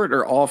 on court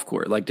or off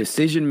court? Like,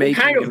 decision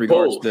making kind of in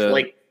regards both. to.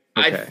 Like,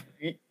 okay.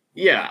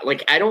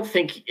 Like, I don't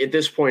think at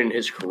this point in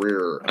his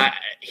career,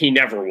 he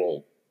never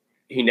will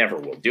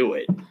do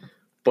it.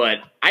 But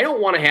I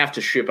don't want to have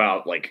to ship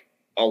out like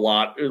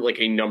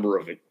a number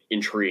of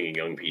intriguing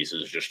young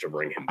pieces just to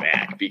bring him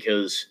back,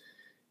 because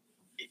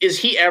is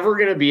he ever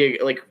going to be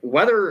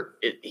whether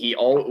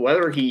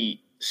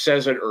he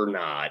says it or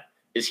not,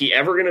 is he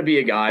ever going to be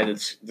a guy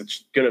that's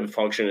going to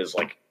function as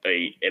like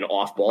an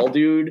off ball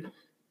dude?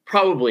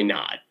 Probably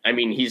not. I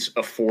mean, he's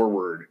a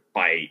forward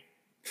by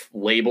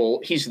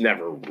label. He's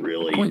never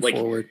really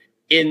forward.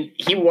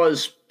 He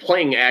was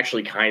playing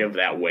actually kind of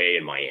that way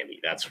in Miami.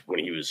 That's when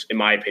he was, in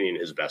my opinion,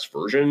 his best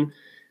version.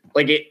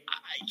 Like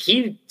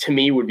he to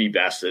me would be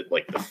best at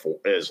like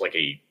as like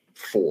a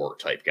 4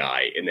 type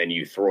guy, and then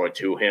you throw it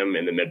to him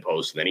in the mid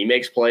post, and then he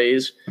makes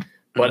plays.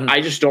 But I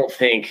just don't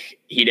think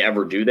he'd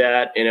ever do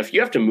that. And if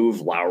you have to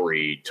move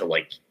Lowry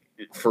to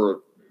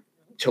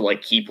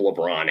keep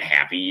LeBron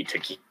happy,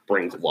 to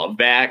bring Love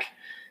back,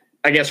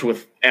 I guess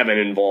with Evan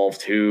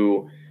involved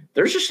too,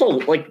 there's just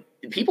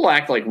people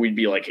act like we'd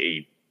be like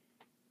a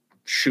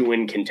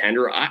shoe-in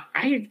contender.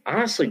 I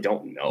honestly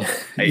don't know.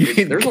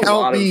 There's a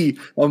lot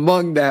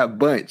among that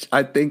bunch.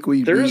 I think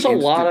there's a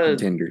lot of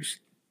contenders.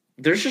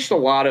 There's just a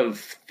lot of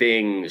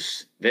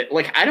things that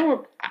like I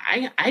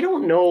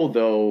don't know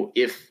though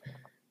if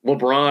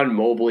LeBron,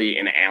 Mobley,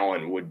 and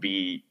Allen would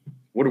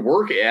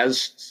work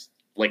as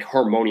like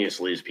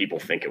harmoniously as people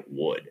think it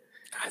would.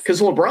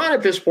 Because LeBron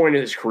at this point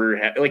in his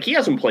career, he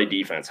hasn't played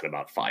defense in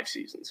about 5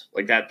 seasons.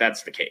 Like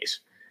that's the case.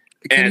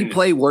 Can he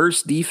play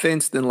worse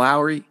defense than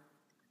Lowry?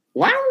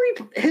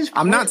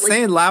 I'm not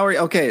saying Lowry.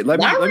 Okay, let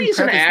me preface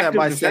that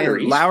by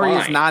saying Lowry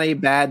is not a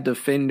bad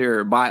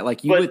defender.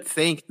 Would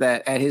think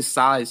that at his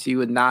size he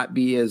would not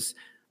be as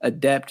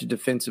adept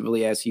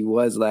defensively as he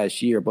was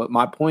last year. But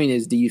my point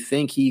is, do you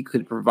think he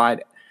could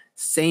provide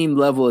same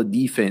level of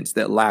defense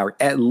that Lowry,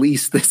 at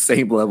least the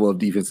same level of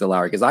defense that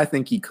Lowry? Because I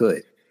think he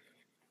could.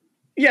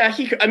 Yeah,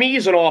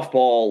 he's an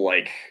off-ball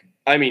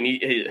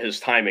his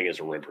timing as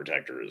a rim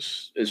protector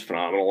is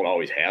phenomenal and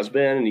always has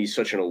been, and he's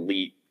such an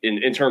elite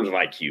in terms of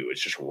IQ.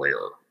 It's just rare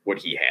what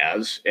he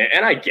has,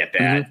 and I get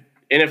that. Mm-hmm.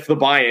 And if the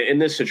buy-in in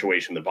this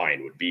situation, the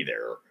buy-in would be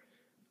there,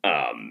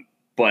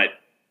 but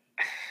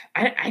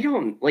I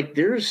don't like.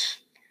 It's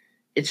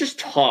just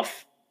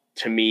tough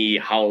to me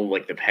how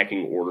like the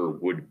pecking order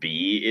would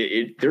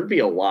be. There'd be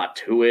a lot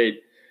to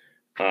it.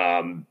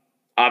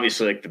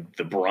 Obviously, like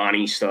the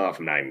Bronny stuff.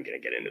 I'm not even going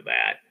to get into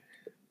that.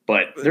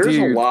 But there's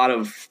a lot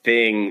of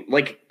thing.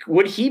 Like,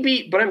 would he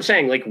be? But I'm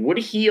saying, like, would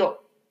he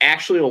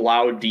actually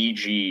allow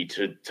DG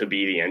to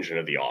be the engine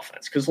of the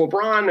offense? Because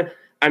LeBron,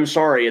 I'm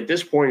sorry, at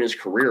this point in his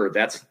career,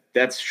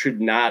 that should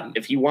not.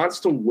 If he wants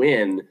to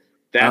win,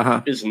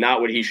 that is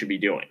not what he should be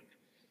doing.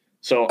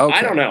 So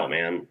I don't know,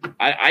 man.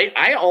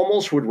 I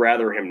almost would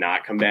rather him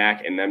not come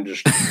back and then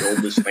just build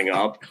this thing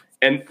up.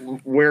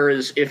 And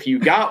whereas if you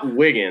got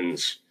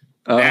Wiggins.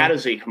 That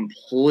is a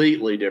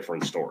completely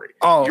different story.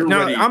 Oh,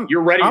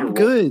 you're ready. I'm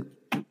good.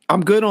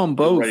 I'm good on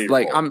both.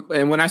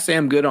 And when I say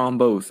I'm good on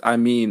both, I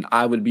mean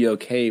I would be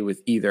okay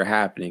with either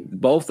happening.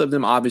 Both of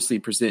them obviously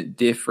present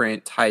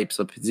different types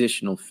of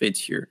positional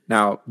fits here.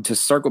 Now, to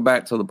circle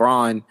back to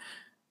LeBron,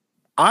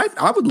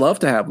 I would love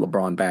to have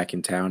LeBron back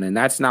in town, and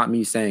that's not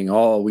me saying,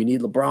 "Oh, we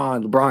need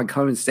LeBron. LeBron,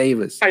 come and save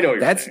us." I know what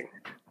you're saying.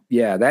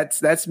 Yeah,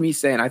 that's me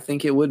saying I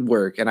think it would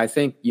work, and I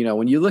think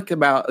when you look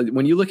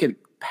at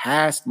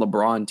past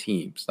LeBron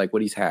teams, like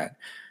what he's had,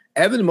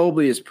 Evan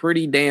Mobley is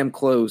pretty damn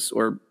close,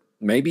 or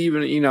maybe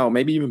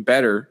even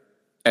better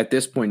at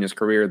this point in his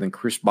career than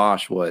Chris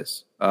Bosh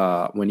was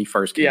when he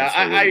first came. Yeah,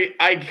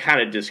 I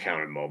kind of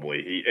discounted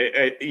Mobley.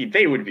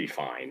 They would be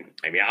fine.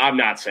 I mean, I'm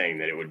not saying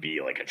that it would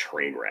be like a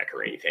train wreck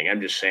or anything.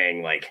 I'm just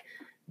saying, like,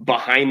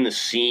 behind the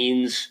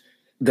scenes,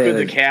 could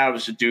the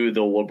Cavs do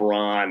the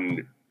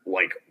LeBron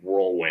like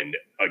whirlwind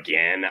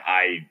again?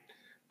 I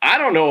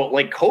don't know.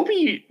 Like,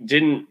 Kobe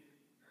didn't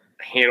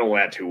handle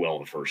that too well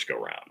the first go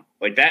round.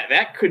 Like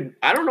that could,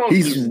 I don't know if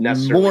he's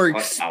necessarily more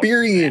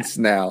experienced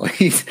now.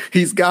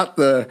 He's got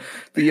the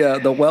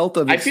wealth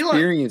of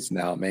experience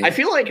now, man. I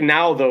feel like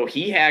now though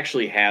he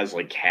actually has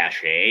like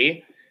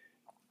cachet,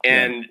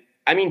 and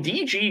I mean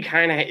DG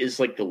kind of is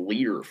like the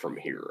leader from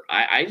here.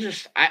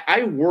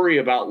 I worry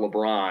about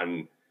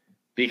LeBron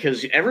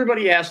because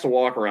everybody has to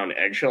walk around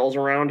eggshells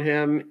around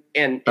him.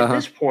 And at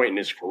this point in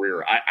his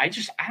career, I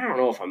don't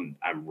know if I'm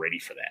ready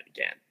for that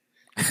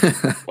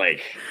again.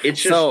 Like,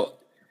 it's just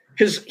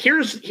because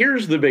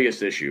here's the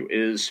biggest issue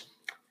is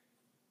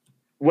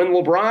when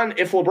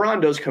if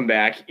LeBron does come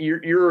back,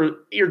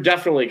 you're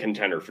definitely a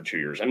contender for 2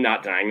 years. I'm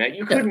not denying that.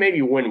 You could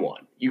maybe win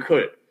one. You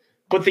could.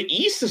 But the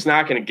East is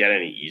not going to get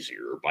any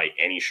easier by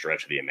any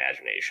stretch of the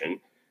imagination.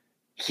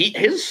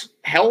 His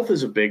health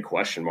is a big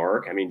question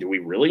mark. I mean, do we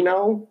really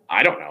know?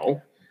 I don't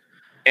know.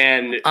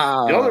 And the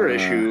other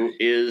issue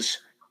is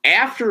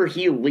after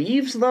he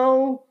leaves,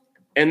 though,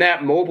 and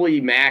that Mobley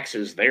Max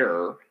is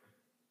there,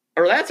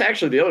 or that's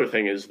actually the other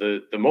thing is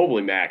the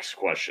Mobley Max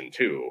question,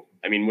 too.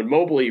 I mean, would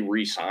Mobley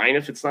re-sign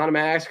if it's not a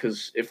max?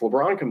 Because if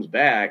LeBron comes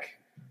back,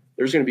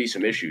 there's going to be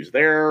some issues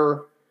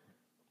there.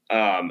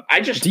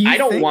 I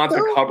don't want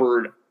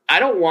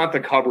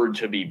the cupboard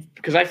to be,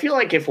 because I feel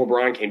like if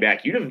LeBron came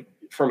back, you'd have,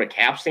 from a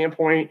cap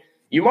standpoint,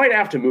 you might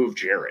have to move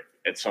Jarrett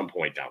at some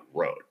point down the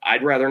road.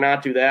 I'd rather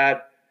not do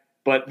that,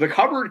 but the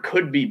cupboard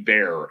could be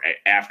bare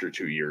after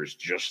 2 years,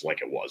 just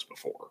like it was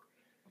before.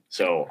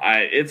 So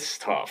it's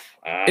tough.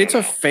 It's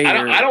a fair.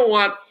 I don't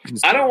want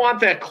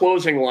that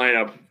closing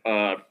lineup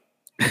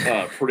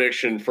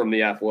prediction from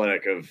the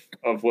Athletic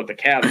of what the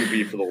Cavs would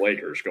be for the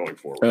Lakers going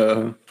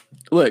forward.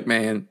 Look,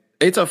 man.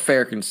 It's a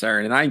fair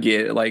concern, and I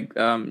get it. Like,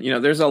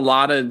 there's a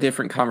lot of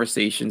different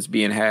conversations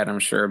being had, I'm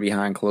sure,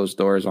 behind closed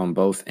doors on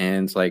both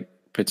ends, like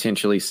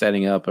potentially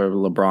setting up a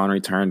LeBron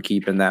return,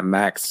 keeping that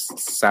max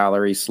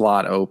salary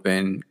slot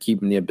open,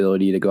 keeping the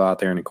ability to go out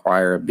there and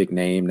acquire a big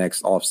name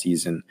next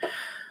offseason,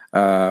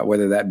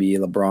 whether that be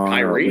LeBron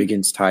Kyrie? or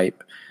Wiggins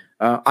type.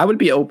 I would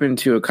be open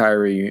to a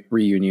Kyrie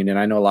reunion, and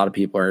I know a lot of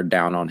people are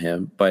down on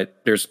him, but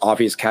there's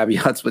obvious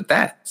caveats with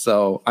that.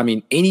 So, I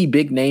mean, any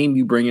big name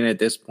you bring in at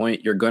this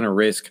point, you're going to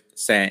risk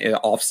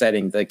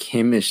offsetting the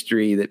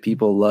chemistry that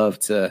people love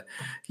to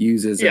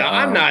use as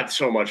I'm not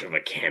so much of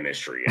a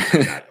chemistry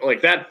guy.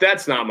 Like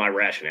that's not my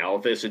rationale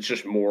with this. It's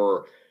just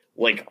more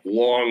like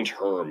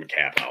long-term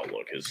cap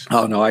outlook is.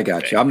 Oh, no, I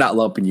got you. I'm not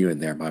lumping you in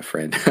there, my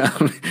friend.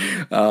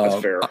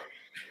 That's fair.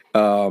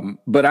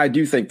 But I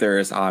do think there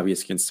is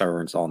obvious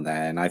concerns on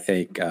that, and I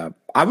think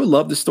I would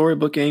love the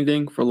storybook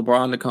ending for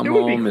LeBron to come home.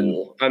 It would be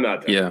cool. I'm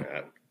not doing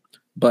that.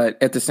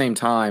 But at the same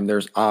time,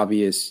 there's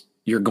obvious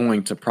you're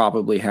going to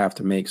probably have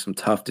to make some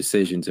tough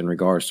decisions in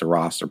regards to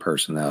roster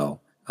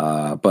personnel.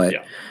 Those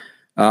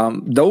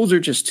are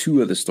just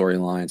two of the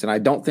storylines, and I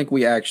don't think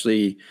we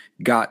actually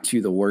got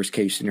to the worst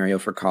case scenario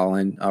for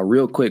Colin.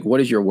 Real quick, what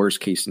is your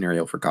worst case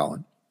scenario for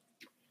Colin?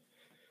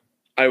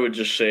 I would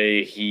just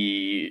say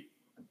he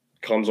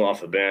comes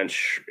off the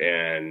bench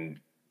and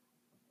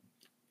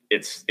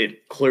it's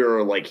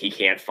clear like he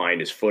can't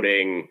find his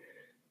footing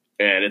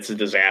and it's a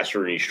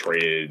disaster and he's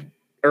traded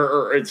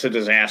or it's a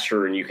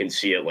disaster and you can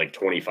see it like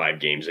 25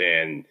 games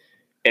in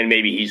and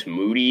maybe he's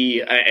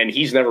moody and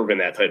he's never been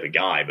that type of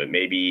guy, but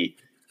maybe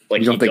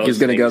like you don't think he's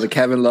going to go the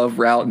Kevin Love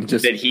route and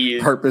just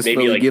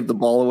purposefully give the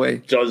ball away?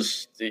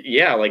 Does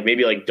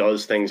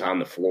things on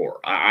the floor.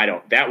 I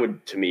don't, that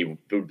would to me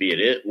would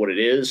be what it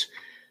is.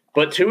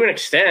 But to an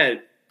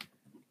extent,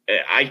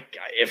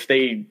 if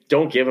they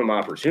don't give him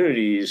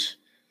opportunities,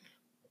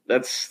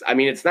 it's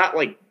not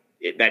like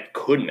that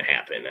couldn't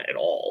happen at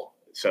all.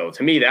 So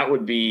to me, that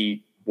would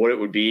be what it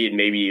would be. And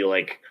maybe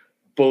like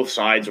both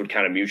sides would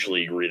kind of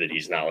mutually agree that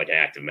he's not like an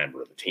active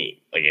member of the team.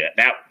 Like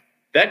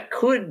that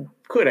could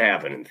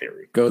happen in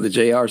theory. Go the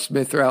J.R.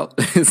 Smith route.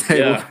 Got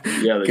to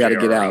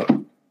get out.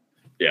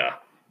 Yeah.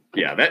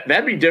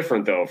 That'd be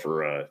different though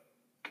for a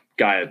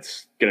guy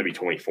that's going to be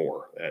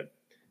 24.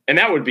 And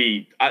that would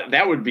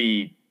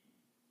be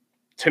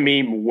to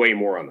me, way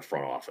more on the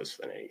front office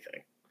than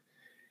anything.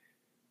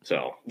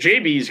 So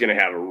JB is going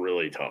to have a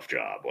really tough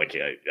job. Like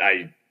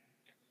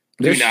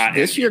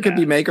this year could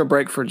be make or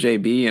break for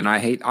JB, and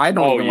I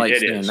don't even like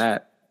saying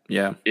that.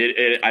 Yeah,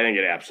 I think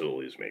it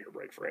absolutely is make or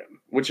break for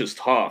him, which is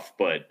tough.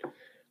 But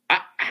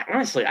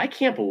honestly, I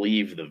can't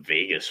believe the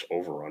Vegas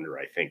over under.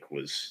 I think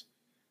was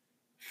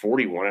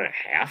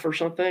 41.5 or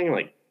something.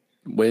 Like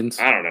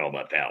wins. I don't know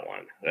about that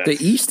one. The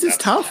East is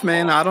tough,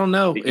 man. I don't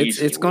know.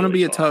 It's going to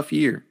be a tough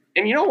year.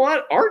 And you know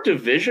what? Our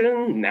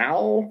division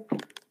now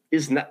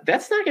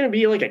that's not going to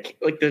be like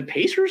the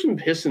Pacers and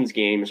Pistons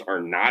games are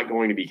not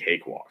going to be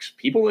cakewalks.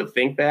 People that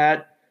think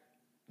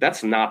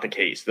that's not the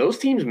case. Those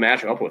teams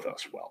match up with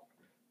us well.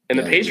 And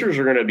the Pacers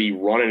are going to be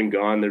running and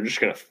gun. They're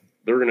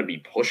going to be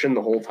pushing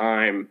the whole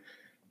time.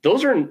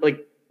 Those are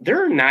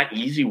they're not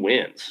easy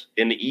wins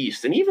in the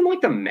East. And even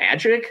like the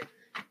Magic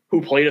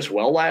who played us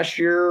well last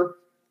year,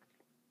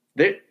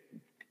 the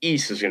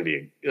East is going to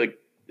be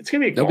it's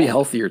going to be they'll be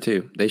healthier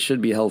too. They should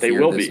be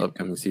healthier this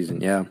upcoming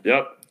season. Yeah.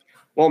 Yep.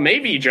 Well,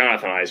 maybe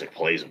Jonathan Isaac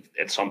plays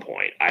at some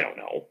point. I don't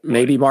know.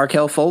 Maybe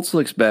Markelle Fultz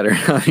looks better.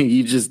 I mean,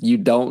 you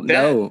don't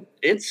know.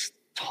 It's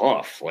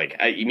tough. Like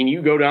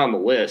you go down the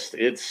list.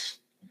 It's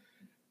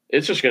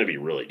just going to be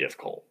really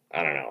difficult.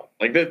 I don't know.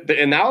 Like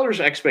and now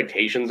there's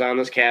expectations on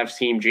this Cavs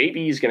team.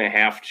 JB is going to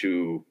have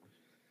to.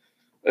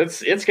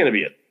 It's going to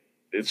be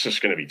it's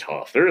just going to be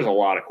tough. There's a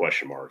lot of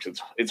question marks.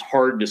 It's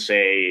hard to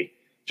say.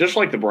 Just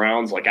like the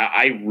Browns, like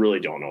I really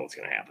don't know what's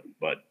going to happen,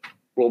 but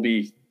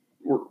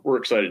we're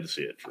excited to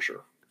see it for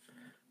sure.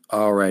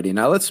 Alrighty,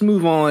 now let's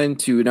move on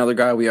to another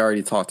guy we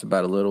already talked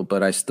about a little,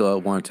 but I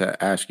still want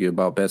to ask you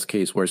about best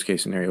case, worst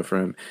case scenario for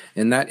him,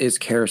 and that is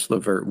Karis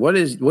LeVert. What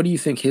do you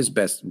think his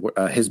best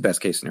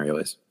case scenario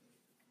is?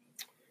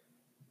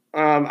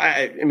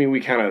 I mean,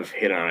 we kind of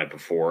hit on it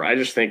before. I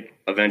just think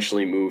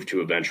eventually move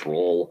to a bench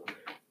role,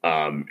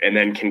 and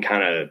then can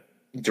kind of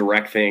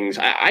direct things.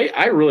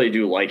 I really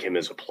do like him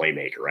as a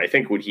playmaker. I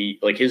think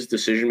his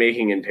decision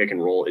making in pick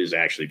and roll is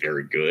actually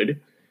very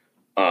good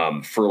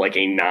for like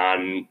a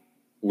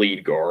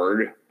non-lead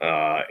guard,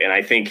 and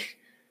I think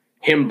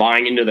him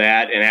buying into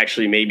that and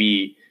actually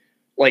maybe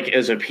like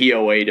as a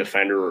POA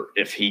defender,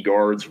 if he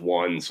guards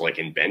ones like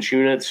in bench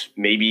units,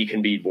 maybe he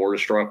can be more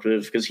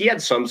disruptive because he had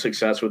some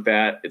success with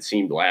that, it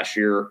seemed, last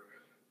year.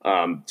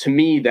 To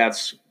me,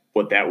 that's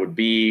what that would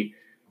be.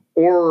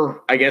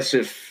 Or I guess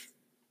if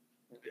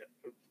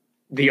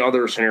the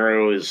other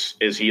scenario is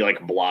he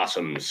like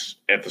blossoms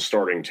at the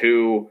starting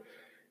two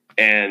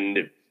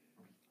and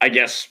I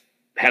guess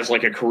has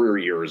like a career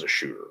year as a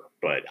shooter,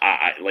 but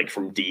I like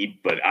from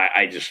deep, but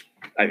I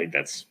think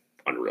that's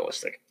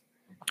unrealistic.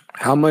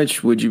 How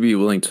much would you be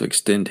willing to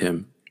extend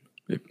him?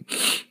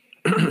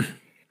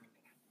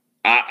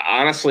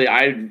 Honestly,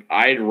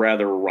 I'd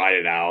rather ride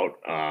it out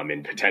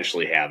and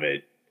potentially have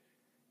it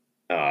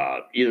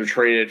either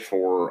trade it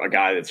for a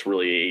guy that's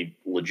really a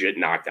legit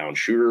knockdown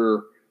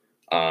shooter,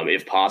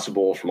 if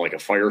possible, from like a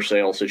fire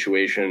sale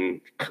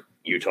situation,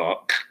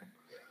 Utah,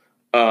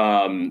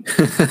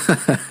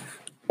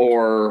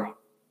 or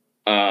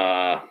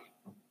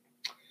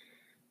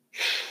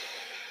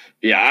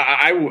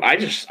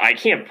I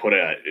can't put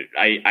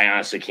I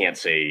honestly can't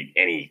say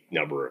any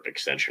number of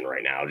extension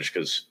right now, just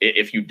because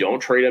if you don't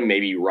trade him,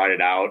 maybe you ride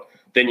it out.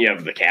 Then you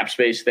have the cap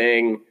space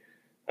thing.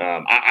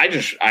 I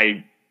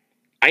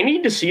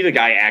need to see the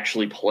guy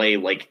actually play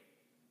like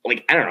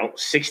I don't know,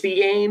 60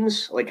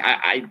 games.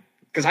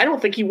 Because I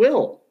don't think he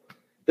will.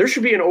 There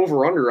should be an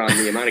over under on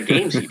the amount of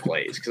games he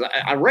plays. Because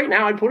right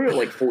now I put it at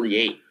like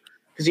 48.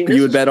 Because he misses,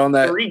 you would bet on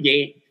that?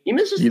 30 he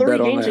misses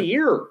 30 games a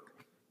year.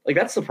 Like,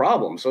 that's the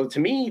problem. So to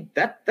me,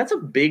 that's a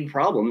big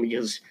problem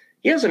because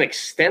he has an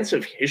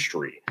extensive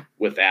history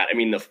with that. I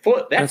mean, I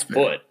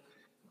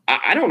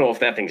don't know if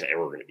that thing's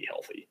ever going to be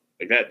healthy.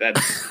 Like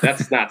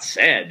that's not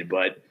said,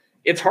 but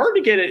it's hard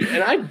to get it.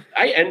 And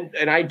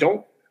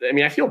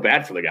I feel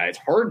bad for the guy. It's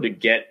hard to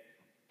get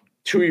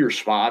to your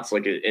spots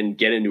and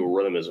get into a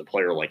rhythm as a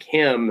player like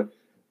him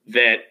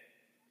that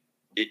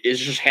is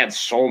just had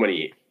so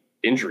many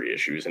injury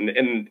issues.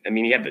 And I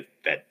mean, he had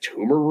that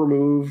tumor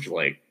removed,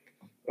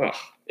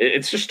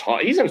 it's just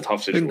tough. He's in a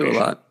tough situation. Didn't do a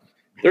lot.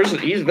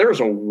 There's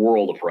a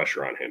world of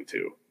pressure on him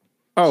too.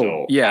 Oh,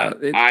 so yeah.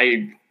 To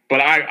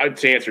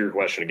answer your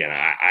question again,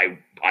 I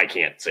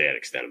can't say I'd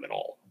extend him at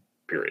all.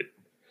 Period.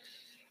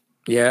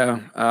 Yeah.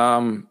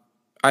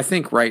 I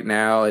think right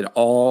now it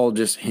all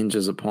just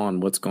hinges upon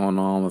what's going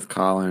on with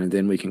Colin, and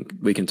then we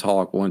can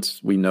talk once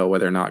we know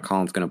whether or not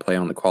Colin's going to play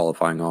on the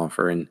qualifying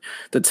offer. And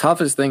the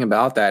toughest thing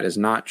about that is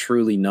not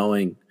truly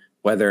knowing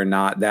whether or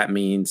not that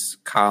means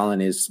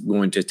Colin is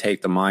going to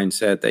take the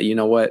mindset that, you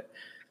know what,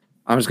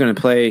 I'm just going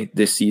to play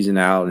this season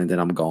out and then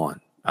I'm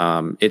gone.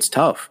 It's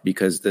tough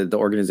because the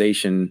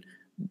organization,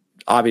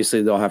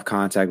 obviously they'll have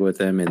contact with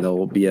him and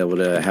they'll be able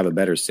to have a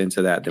better sense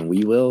of that than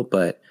we will.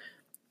 But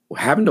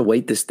having to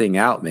wait this thing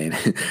out, man,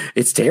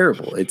 it's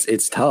terrible.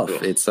 It's tough.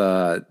 It's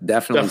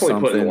definitely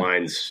something. Putting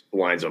lines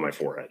on my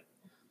forehead.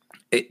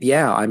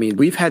 I mean,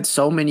 we've had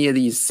so many of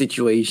these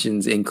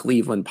situations in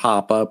Cleveland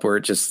pop up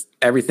where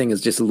everything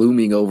is just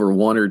looming over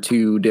one or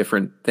two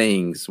different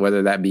things,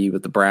 whether that be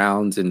with the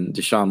Browns and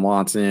Deshaun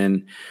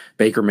Watson,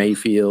 Baker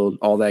Mayfield,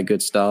 all that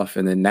good stuff.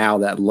 And then now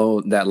that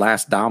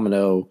last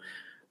domino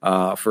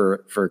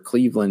for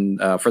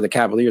Cleveland, for the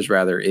Cavaliers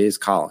rather, is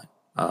Colin.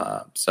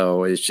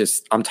 So it's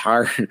just, I'm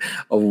tired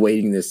of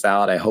waiting this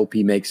out. I hope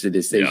he makes a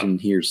decision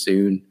here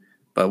soon,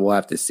 but we'll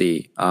have to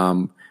see.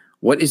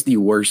 What is the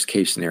worst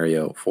case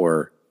scenario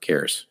for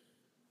Karis?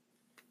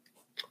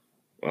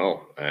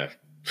 Well, I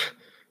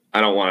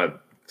don't want to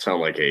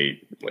sound like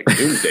a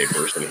doomsday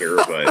person here,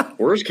 but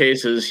worst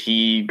case is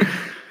he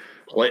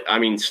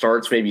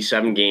starts maybe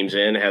 7 games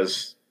in,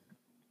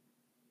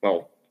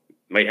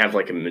 might have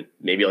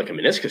maybe a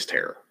meniscus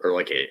tear or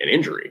an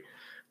injury,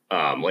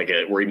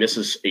 where he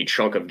misses a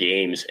chunk of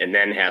games and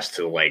then has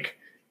to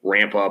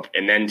ramp up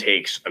and then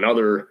takes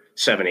another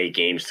 7-8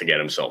 games to get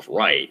himself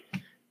right.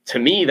 To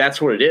me,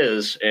 that's what it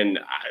is. And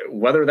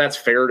whether that's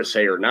fair to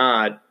say or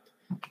not,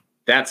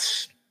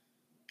 that's,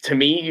 to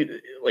me,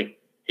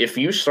 if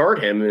you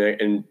start him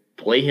and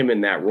play him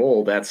in that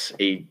role, that's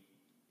a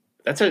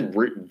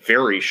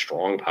very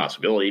strong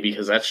possibility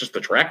because that's just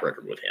the track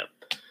record with him.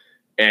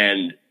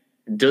 And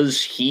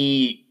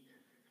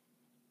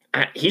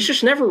he's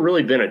just never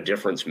really been a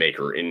difference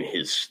maker in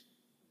his,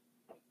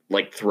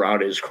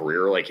 throughout his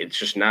career. It's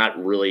just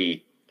not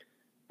really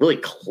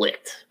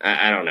clicked.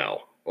 I don't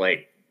know.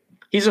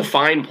 he's a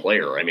fine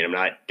player. I mean, I'm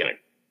not going to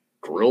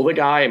grill the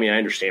guy. I mean, I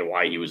understand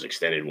why he was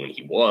extended when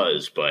he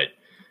was, but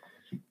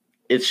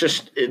it's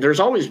just there's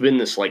always been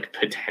this like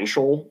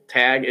potential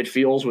tag, it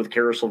feels, with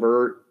Karis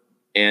LeVert,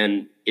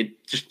 and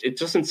it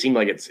doesn't seem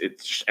like it's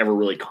just ever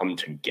really come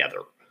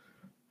together.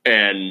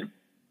 And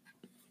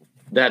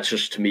that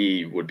just to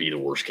me would be the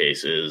worst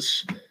case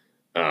is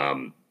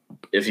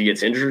if he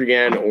gets injured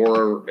again,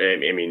 or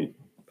I mean,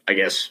 I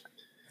guess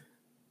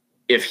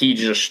if he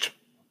just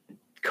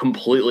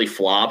completely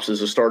flops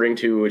as a starting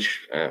two,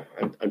 which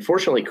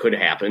unfortunately could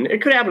happen.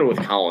 It could happen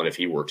with Colin if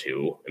he were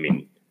to. I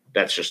mean,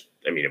 that's just,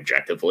 I mean,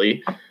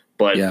 objectively.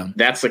 But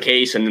that's the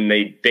case, and then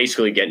they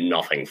basically get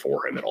nothing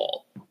for him at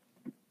all,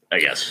 I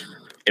guess,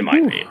 in my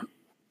opinion.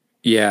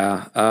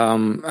 Yeah,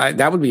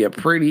 that would be a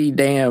pretty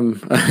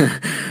damn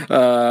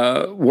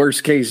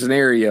worst case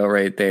scenario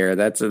right there.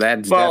 That's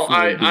well,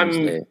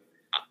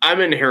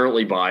 I'm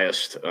inherently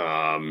biased,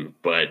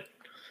 but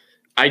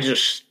I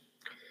just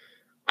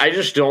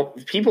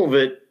don't. People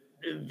that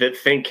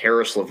think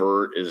Karis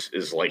LeVert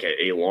is like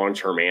a long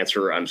term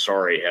answer, I'm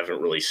sorry,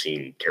 haven't really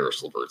seen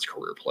Karis LeVert's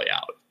career play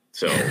out.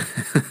 So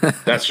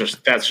that's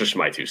just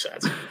my 2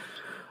 cents.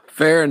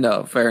 Fair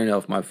enough,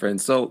 my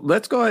friend. So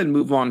let's go ahead and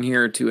move on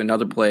here to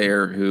another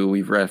player who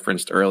we've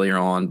referenced earlier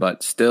on,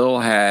 but still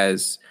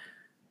has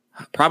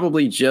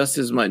probably just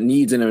as much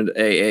needs in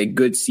a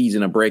good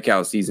season, a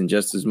breakout season,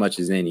 just as much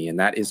as any, and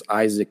that is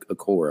Isaac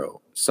Okoro.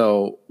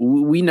 So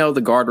we know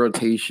the guard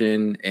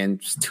rotation,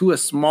 and to a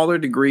smaller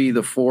degree,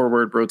 the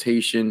forward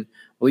rotation,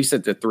 at least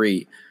at the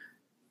 3,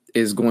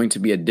 is going to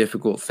be a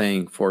difficult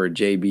thing for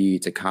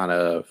JB to kind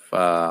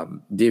of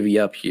divvy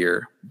up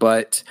here.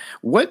 But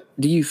what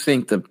do you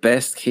think the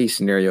best case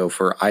scenario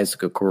for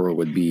Isaac Okoro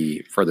would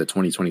be for the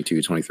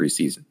 2022-23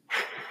 season?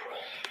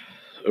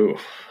 Ooh,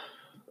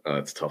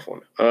 that's a tough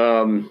one.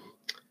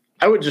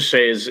 I would just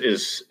say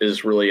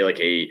is really like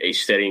a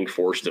steadying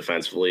force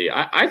defensively.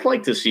 I'd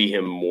like to see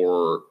him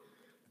more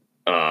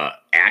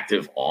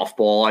active off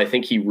ball. I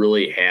think he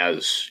really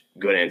has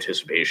good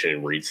anticipation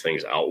and reads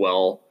things out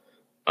well.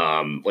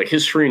 Like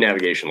his screen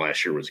navigation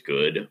last year was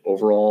good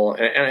overall.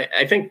 And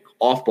I think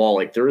off ball,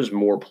 like there is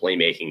more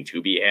playmaking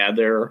to be had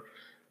there.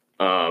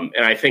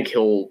 And I think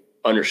he'll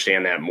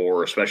understand that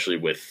more, especially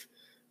with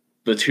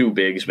the 2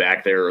 bigs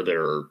back there that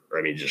are,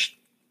 I mean, just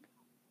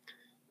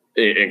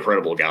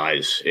incredible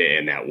guys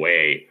in that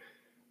way.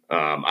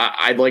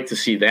 I'd like to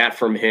see that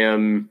from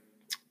him.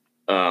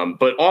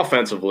 But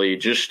offensively,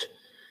 just,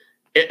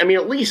 I mean,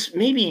 at least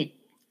maybe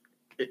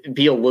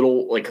be a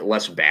little like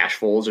less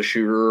bashful as a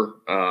shooter,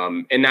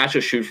 and not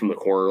just shoot from the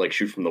corner, like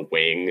shoot from the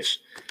wings.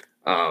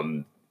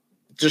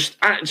 Just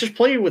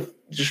play with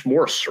just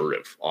more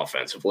assertive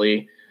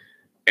offensively.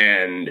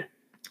 And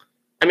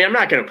I mean, I'm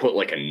not going to put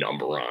like a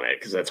number on it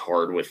because that's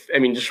hard with, I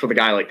mean, just with a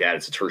guy like that,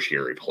 it's a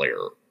tertiary player,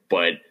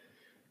 but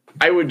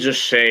I would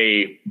just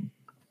say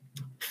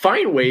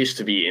find ways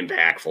to be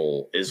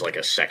impactful is like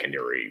a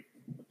secondary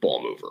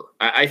ball mover.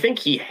 I think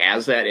he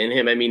has that in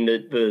him. I mean,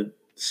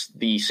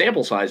 the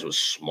sample size was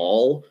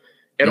small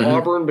at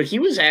Auburn, but he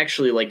was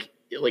actually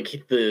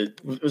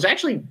was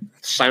actually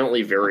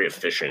silently very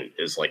efficient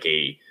as like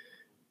a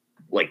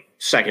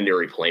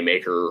secondary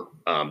playmaker,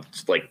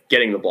 like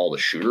getting the ball to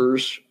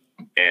shooters.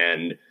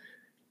 And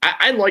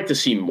I'd like to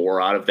see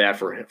more out of that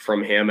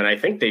from him. And I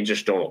think they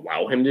just don't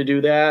allow him to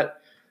do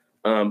that.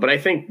 But I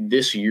think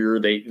this year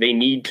they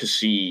need to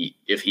see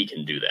if he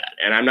can do that.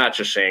 And I'm not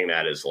just saying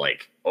that as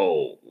like,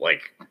 oh,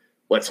 like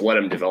let's let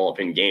him develop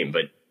in game,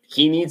 but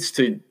he needs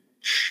to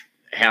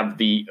have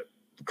the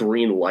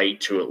green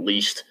light to at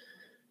least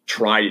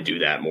try to do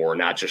that more,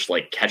 not just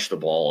like catch the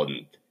ball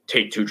and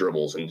take 2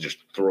 dribbles and just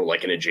throw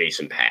like an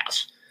adjacent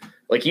pass.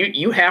 Like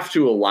you have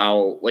to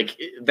allow, like,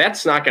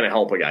 that's not going to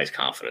help a guy's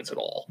confidence at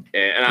all.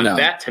 And no.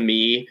 That to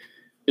me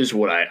is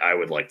what I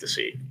would like to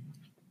see.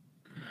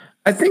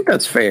 I think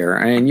that's fair.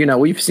 And, you know,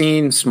 we've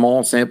seen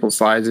small sample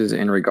sizes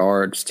in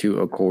regards to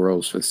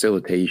Okoro's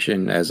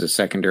facilitation as a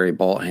secondary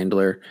ball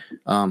handler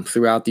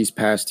throughout these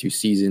past 2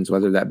 seasons,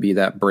 whether that be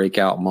that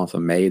breakout month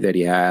of May that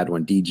he had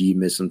when DG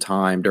missed some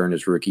time during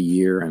his rookie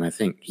year. And I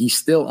think he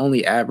still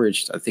only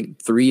averaged,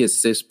 3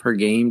 assists per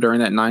game during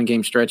that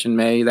 9-game stretch in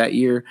May that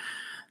year.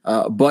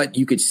 But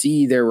you could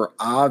see there were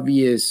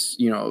obvious,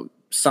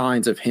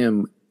 signs of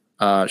him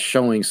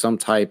showing some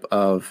type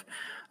of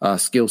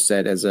skill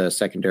set as a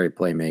secondary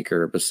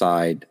playmaker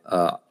beside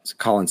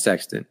Colin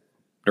Sexton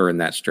during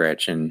that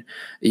stretch. And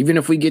even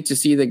if we get to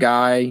see the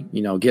guy,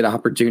 get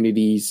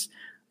opportunities,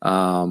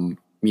 doing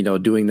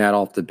that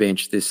off the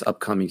bench this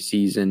upcoming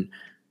season,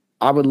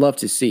 I would love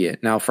to see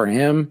it. Now for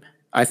him,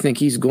 I think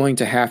he's going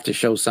to have to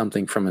show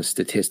something from a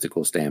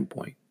statistical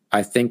standpoint.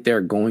 I think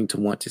they're going to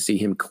want to see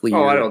him clear.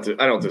 Oh, I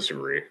don't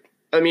disagree.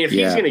 I mean, if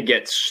he's going to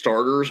get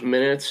starters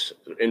minutes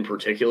in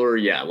particular,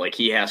 like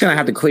he has to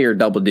have to clear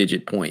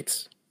double-digit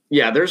points.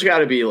 Yeah, there's got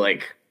to be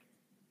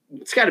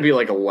it's got to be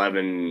like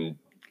 11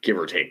 give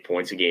or take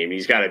points a game.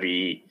 He's got to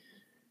be.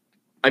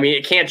 I mean,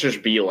 it can't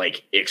just be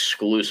like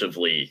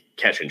exclusively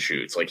catch and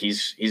shoots. Like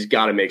he's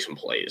got to make some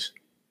plays.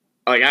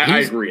 Like I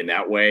agree in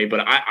that way,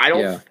 but I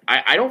don't Yeah.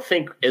 I don't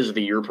think as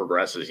the year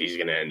progresses he's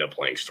going to end up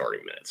playing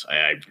starting minutes.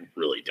 I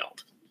really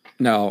don't.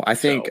 No, I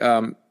think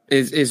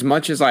as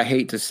much as I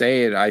hate to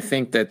say it, I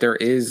think that there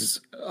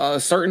is a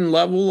certain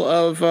level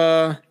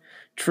of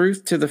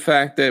truth to the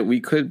fact that we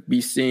could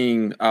be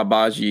seeing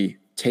Abaji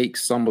take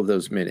some of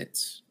those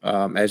minutes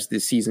as the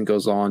season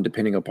goes on,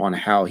 depending upon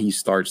how he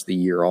starts the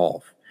year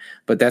off.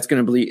 But that's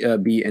going to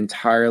be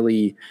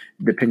entirely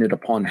dependent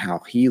upon how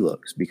he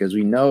looks, because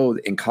we know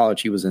in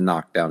college he was a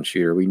knockdown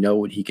shooter. We know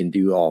what he can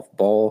do off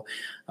ball.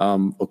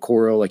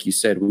 Okoro, like you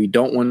said, we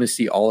don't want to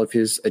see all of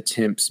his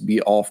attempts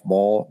be off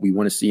ball. We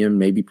want to see him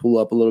maybe pull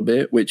up a little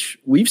bit, which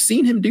we've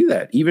seen him do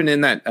that. Even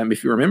in that,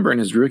 if you remember in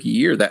his rookie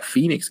year, that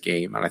Phoenix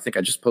game, and I think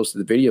I just posted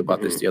the video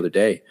about this the other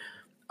day,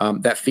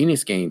 that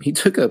Phoenix game, he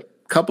took a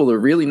couple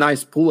of really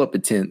nice pull-up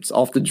attempts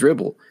off the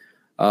dribble.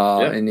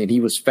 And then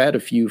he was fed a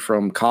few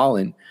from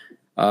Colin.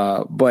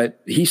 But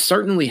he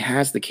certainly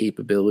has the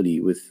capability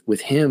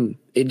with him.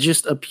 It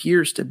just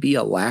appears to be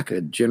a lack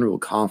of general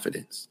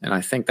confidence. And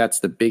I think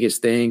that's the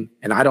biggest thing.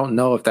 And I don't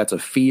know if that's a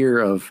fear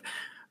of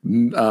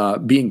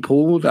being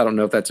pulled. I don't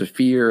know if that's a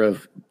fear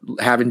of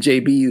having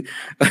JB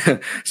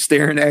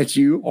staring at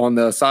you on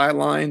the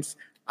sidelines.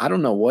 I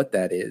don't know what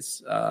that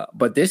is.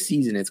 But this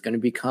season, it's going to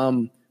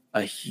become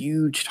a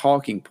huge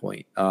talking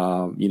point.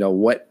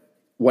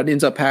 What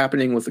ends up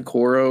happening with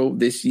Okoro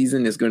this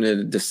season is going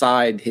to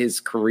decide his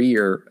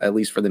career, at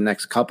least for the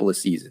next couple of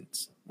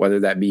seasons, whether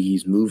that be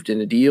he's moved in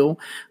a deal,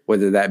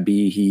 whether that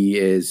be he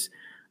is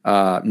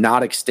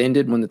not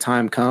extended when the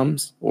time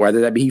comes, or whether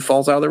that be he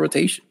falls out of the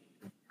rotation.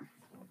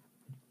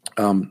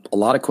 A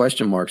lot of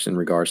question marks in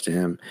regards to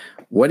him.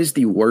 What is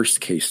the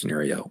worst case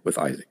scenario with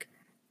Isaac?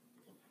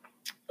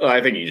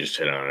 I think you just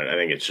hit on it. I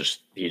think it's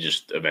just he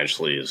just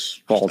eventually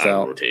falls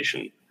out of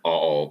rotation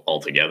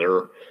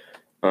altogether.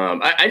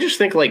 I just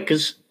think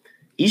because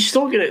he's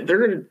still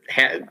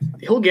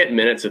he'll get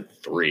minutes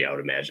at 3, I would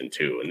imagine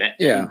too, and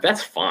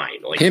that's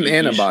fine. Like him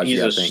and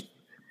Abaji, I think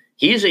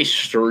he's a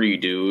sturdy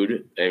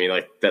dude. I mean,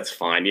 that's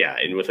fine. Yeah,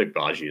 and with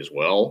Abaji as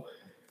well.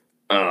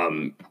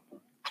 But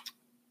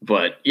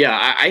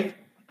yeah,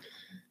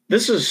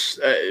 this is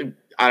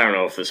I don't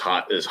know if this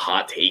is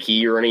hot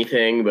takey or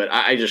anything, but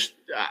I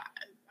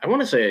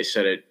want to say I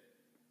said it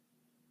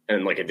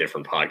in a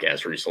different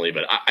podcast recently,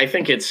 but I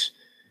think it's.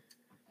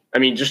 I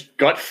mean, just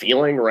gut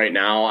feeling right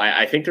now,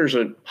 I think there's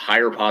a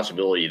higher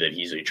possibility that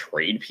he's a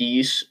trade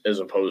piece as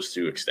opposed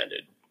to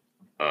extended.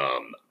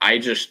 I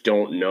just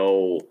don't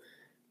know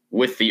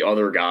with the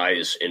other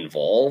guys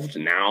involved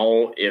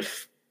now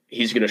if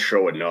he's going to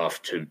show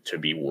enough to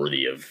be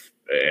worthy of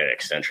an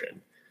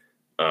extension.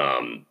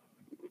 And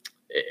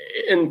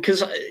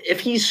because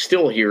if he's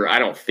still here, I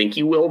don't think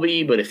he will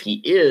be. But if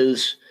he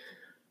is,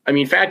 I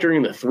mean,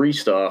 factoring the 3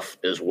 stuff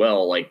as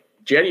well,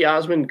 Jetty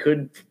Osman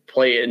could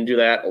play and do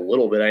that a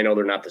little bit. I know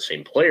they're not the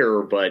same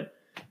player, but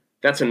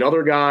that's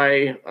another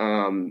guy.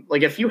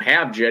 If you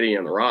have Jetty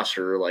on the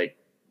roster,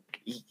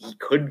 he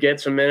could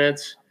get some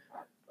minutes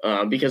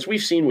because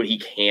we've seen what he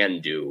can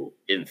do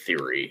in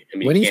theory. I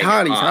mean, when he's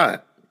hot, he's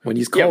hot. When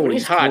he's cold, when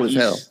he's hot, cold as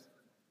hell.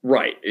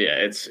 Right. Yeah.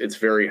 It's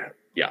very,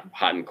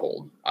 hot and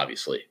cold,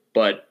 obviously.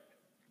 But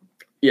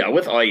yeah,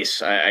 with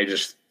Ice, I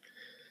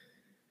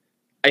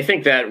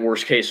think that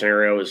worst case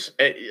scenario is,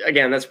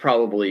 again, that's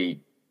probably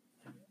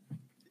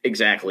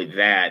exactly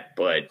that,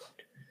 but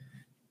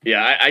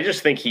yeah, I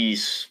just think he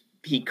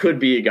could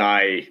be a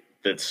guy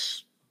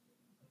that's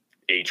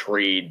a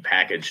trade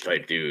package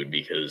type dude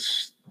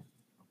because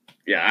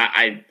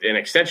an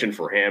extension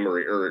for him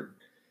or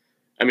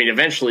I mean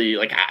eventually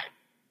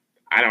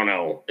I don't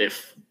know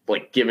if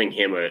giving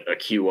him a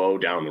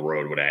QO down the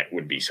road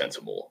would be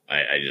sensible.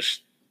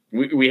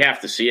 We have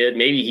to see it.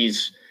 Maybe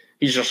he's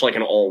just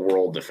an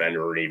all-world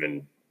defender and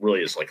even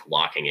really is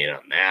locking in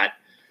on that,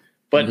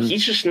 but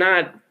he's just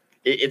not.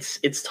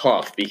 It's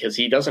tough because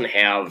he doesn't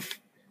have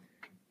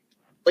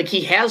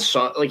he has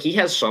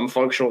some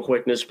functional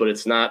quickness, but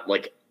it's not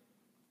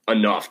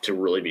enough to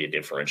really be a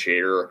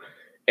differentiator.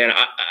 And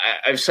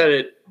I've said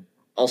it,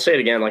 I'll say it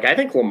again. I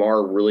think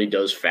Lamar really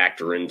does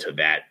factor into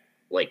that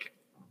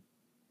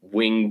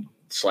wing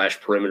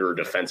 / perimeter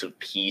defensive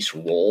piece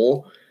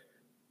role.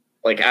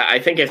 I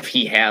think if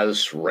he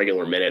has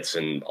regular minutes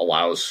and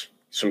allows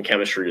some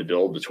chemistry to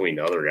build between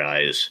the other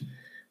guys,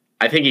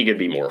 I think he could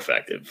be more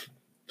effective.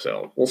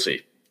 So we'll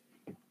see.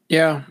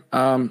 Yeah,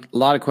 a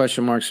lot of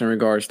question marks in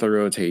regards to the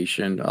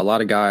rotation. A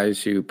lot of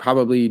guys who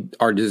probably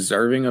are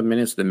deserving of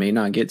minutes that may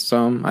not get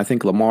some. I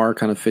think Lamar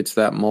kind of fits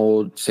that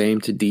mold.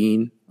 Same to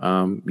Dean. A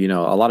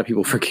lot of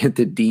people forget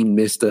that Dean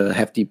missed a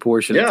hefty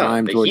portion of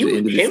time towards the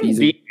end of the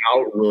season. Being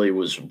out really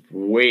was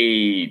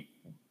way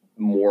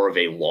more of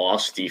a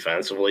loss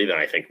defensively than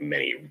I think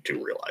many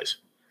do realize.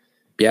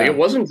 Yeah, it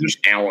wasn't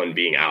just Allen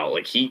being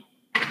out. He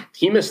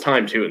missed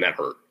time too, and that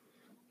hurt.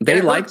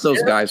 They like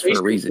those guys for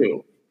a reason.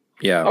 Too.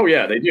 Yeah. Oh,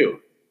 yeah, they do.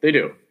 They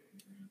do.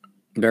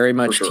 Very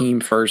much team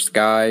first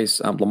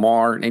guys.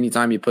 Lamar,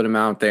 anytime you put him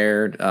out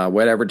there,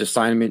 whatever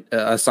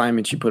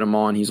assignments you put him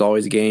on, he's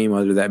always game,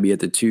 whether that be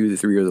at the 2, the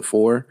 3, or the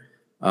 4.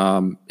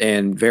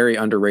 and very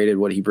underrated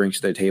what he brings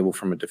to the table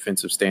from a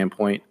defensive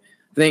standpoint.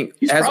 I think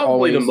he's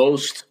probably the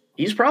most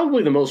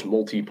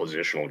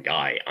multi-positional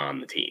guy on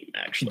the team,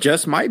 actually.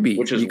 Just might be,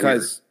 which is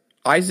because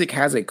weird. Isaac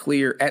has a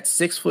clear at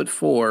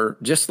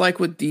 6'4", just like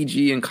with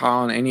DG and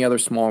Colin, any other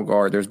small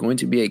guard, there's going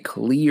to be a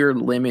clear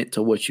limit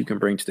to what you can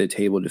bring to the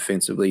table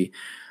defensively.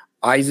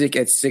 Isaac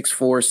at 6'4",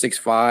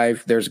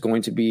 6'5", there's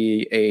going to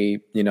be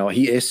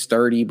he is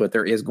sturdy, but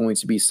there is going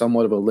to be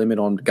somewhat of a limit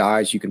on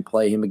guys you can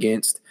play him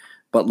against.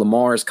 But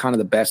Lamar is kind of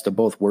the best of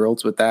both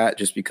worlds with that,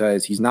 just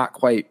because he's not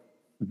quite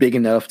big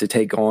enough to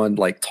take on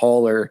like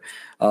taller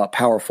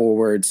power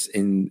forwards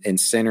and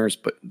centers,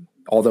 but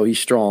although he's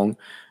strong,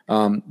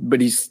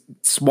 but he's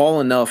small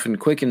enough and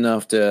quick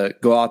enough to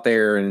go out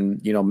there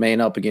and,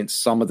 man up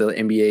against some of the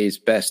NBA's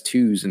best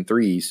 2s and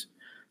 3s.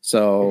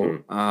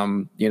 So,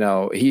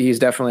 he's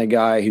definitely a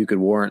guy who could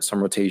warrant some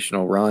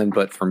rotational run.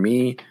 But for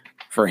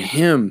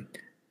him,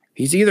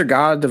 he's either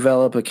got to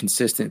develop a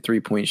consistent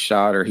 3-point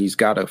shot, or he's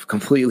got to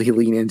completely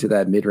lean into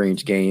that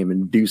mid-range game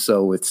and do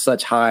so with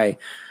such high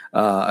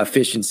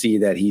efficiency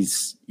that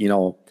he's,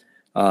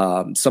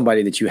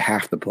 somebody that you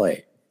have to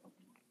play.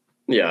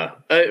 Yeah.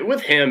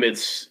 With him,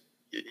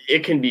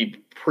 it can be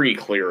pretty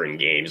clear in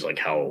games, like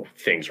how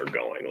things are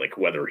going, like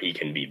whether he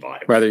can be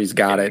viable, whether he's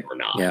got it or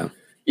not. Yeah.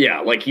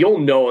 Yeah, like you'll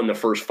know in the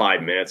first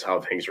 5 minutes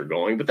how things are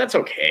going, but that's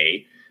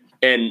okay.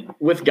 And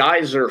with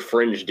guys that are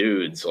fringe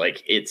dudes,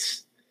 like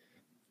it's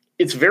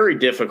very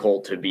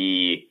difficult to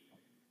be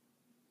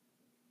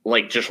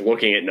like just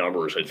looking at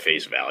numbers at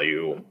face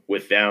value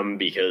with them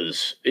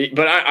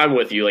but I'm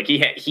with you. Like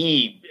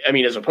he,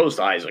 as opposed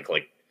to Isaac,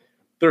 like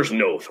there's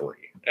no 3.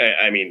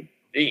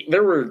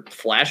 There were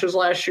flashes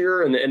last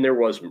year and there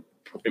was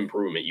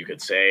improvement, you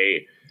could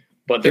say.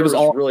 But there was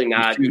really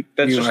not.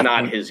 That's just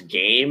not his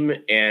game,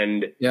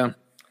 and yeah.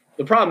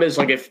 The problem is,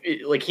 like,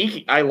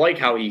 I like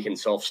how he can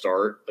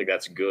self-start, like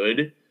that's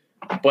good,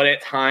 but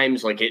at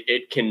times, like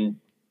it can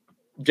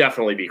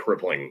definitely be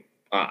crippling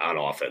on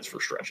offense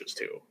for stretches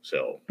too.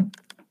 So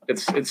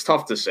it's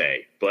tough to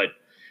say, but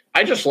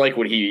I just like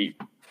the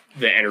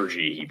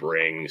energy he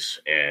brings,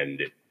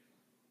 and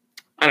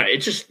I don't know. It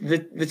just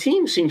the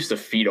team seems to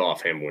feed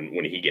off him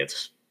when he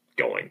gets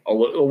going a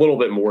little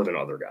bit more than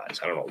other guys.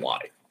 I don't know why.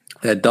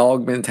 That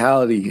dog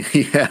mentality.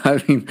 Yeah,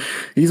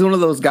 he's one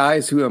of those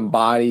guys who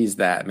embodies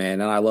that,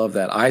 man, and I love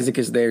that. Isaac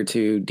is there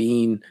too.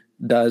 Dean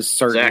does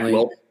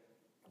certainly.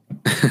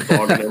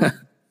 Zach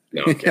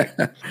no, okay.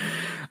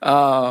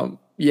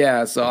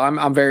 Yeah, so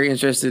I'm very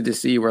interested to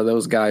see where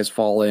those guys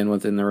fall in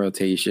within the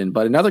rotation.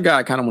 But another guy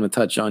I kind of want to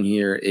touch on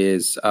here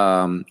is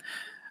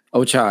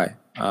Ochai.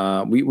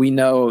 We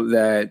know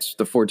that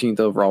the 14th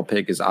overall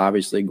pick is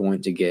obviously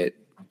going to get.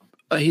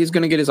 He's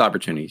going to get his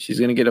opportunities. He's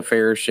going to get a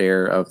fair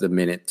share of the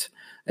minutes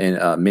in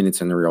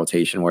the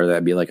rotation, whether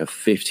that be like a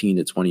 15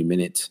 to 20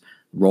 minutes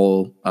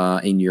role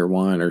in year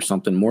one or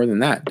something more than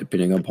that,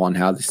 depending upon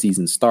how the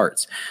season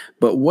starts.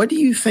 But what do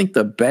you think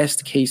the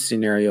best case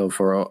scenario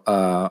for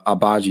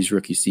Agbaji's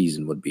rookie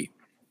season would be?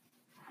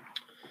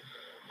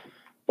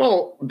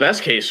 Well,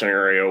 best case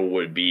scenario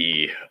would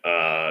be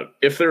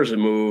if there's a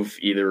move,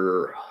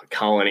 either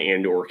Colin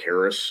and or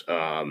Karras.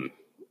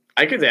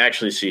 I could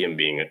actually see him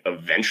being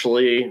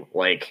eventually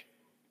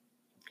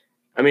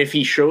if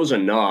he shows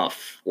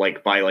enough,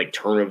 like by like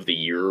turn of the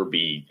year,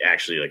 be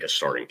actually like a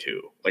starting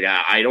 2. Like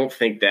I don't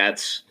think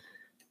that's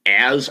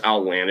as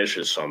outlandish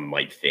as some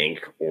might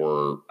think,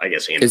 or I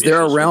guess. Is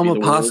there a realm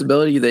of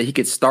possibility that he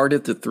could start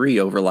at the 3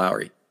 over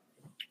Lowry?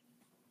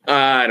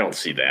 I don't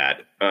see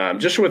that.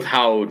 Just with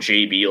how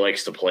JB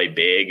likes to play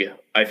big,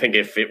 I think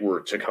if it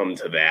were to come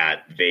to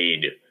that,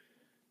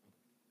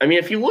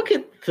 if you look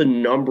at the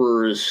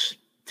numbers.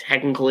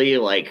 Technically,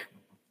 I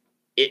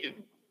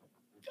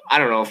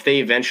don't know if they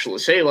eventually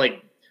say,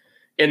 like,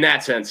 in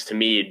that sense, to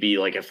me, it'd be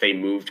like if they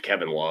moved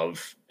Kevin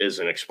Love as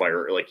an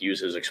use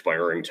his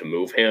expiring to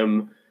move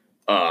him.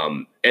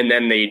 And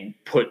then they'd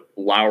put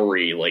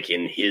Lowry like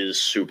in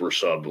his super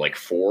sub,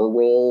 4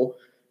 role.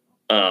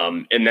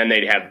 And then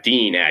they'd have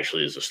Dean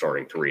actually as a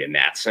starting 3 in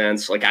that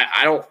sense. Like,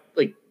 I don't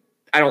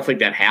think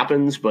that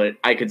happens, but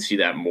I could see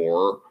that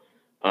more.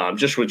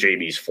 Just with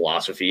JB's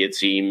philosophy, it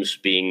seems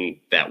being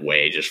that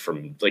way, just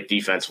from like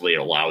defensively, it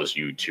allows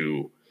you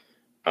to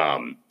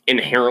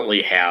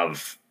inherently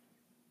have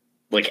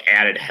like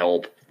added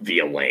help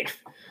via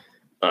length.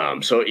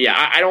 So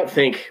yeah, I don't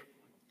think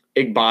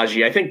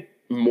Agbaji, I think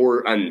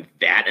more on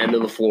that end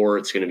of the floor,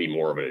 it's going to be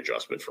more of an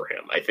adjustment for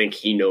him. I think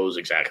he knows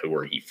exactly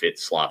where he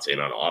slots in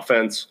on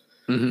offense.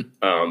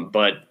 Mm-hmm.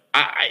 But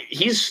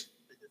he's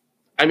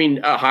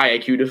a high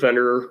IQ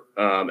defender,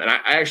 and I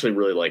actually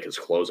really like his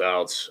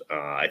closeouts.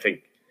 I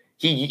think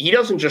he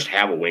doesn't just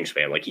have a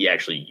wingspan; like he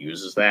actually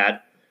uses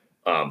that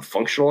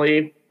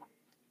functionally.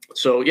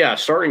 So yeah,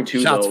 starting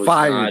 2 shots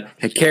fired.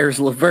 Caris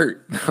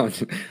LeVert.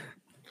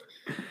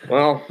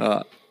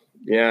 Well,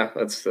 yeah,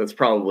 that's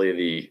probably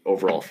the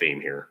overall theme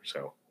here.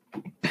 So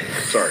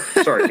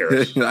sorry,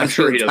 Caris. I'm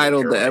sure he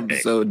titled the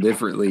episode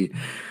differently.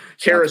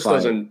 Caris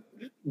doesn't.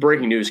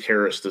 Breaking news: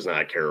 Caris does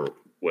not care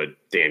what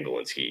Dan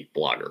Galinsky,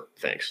 blogger,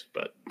 thinks.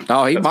 But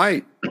he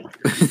might.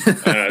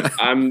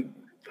 I'm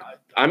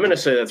going to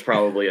say that's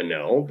probably a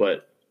no,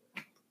 but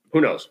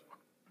who knows?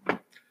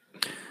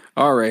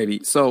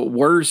 Alrighty. So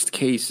worst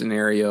case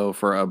scenario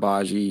for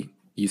Agbaji,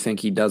 you think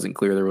he doesn't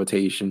clear the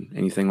rotation?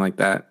 Anything like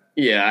that?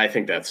 Yeah, I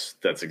think that's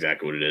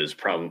exactly what it is.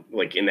 Probably,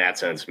 like, in that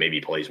sense, maybe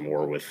he plays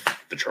more with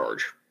the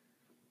charge.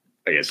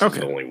 I guess it's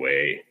the only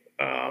way.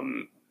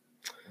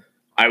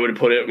 I would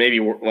put it maybe,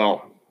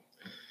 well,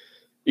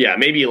 yeah,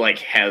 maybe like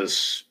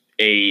has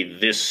a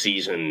this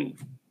season,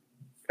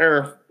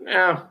 or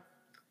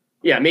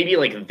yeah, maybe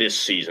like this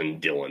season,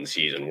 Dylan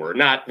season, where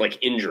not like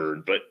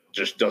injured, but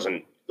just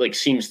doesn't like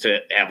seems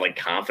to have like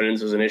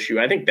confidence as an issue.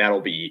 I think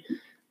that'll be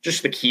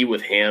just the key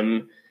with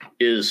him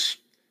is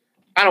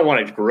I don't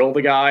want to grill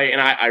the guy,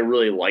 and I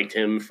really liked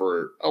him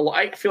for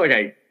I feel like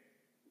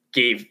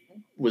I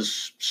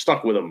was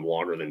stuck with him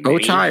longer than me.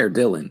 Ochai or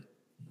Dylan?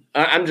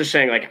 I'm just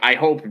saying, like, I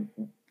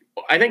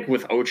think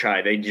with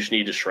Ochai, they just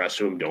need to stress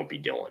to him, don't be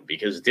Dylan,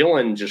 because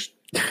Dylan just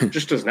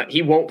does not,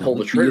 he won't pull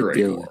the trigger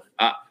anymore.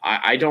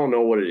 I don't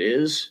know what it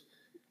is.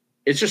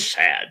 It's just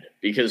sad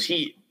because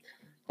he,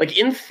 like,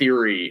 in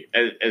theory,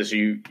 as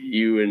you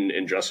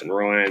and Justin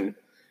Rowan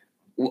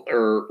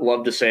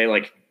love to say,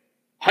 like,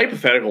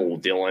 hypothetical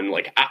Dylan,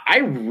 like, I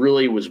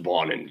really was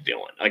bought into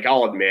Dylan. Like,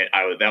 I'll admit,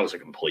 that was a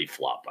complete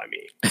flop by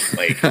me.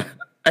 Like,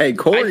 hey,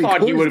 Corey's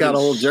got a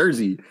whole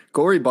jersey.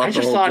 Corey bought the whole jersey.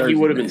 I just thought he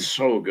would have been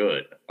so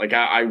good. Like,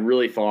 I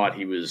really thought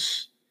he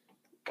was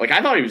 – like,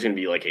 I thought he was going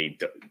to be like I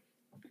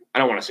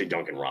don't want to say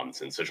Duncan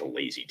Robinson, such a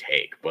lazy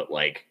take, but,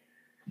 like,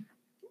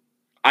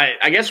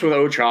 I guess with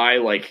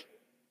Ochai, like,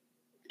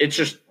 it's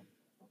just –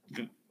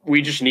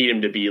 we just need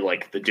him to be,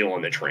 like, the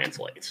Dylan that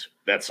translates.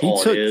 That's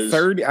all it is.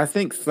 I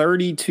think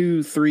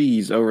 32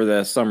 threes over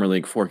the Summer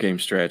League 4-game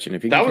stretch, and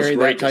if he can carry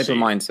that type of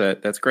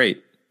mindset, that's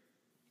great.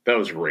 That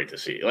was great to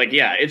see. Like,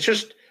 yeah, it's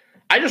just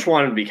 – I just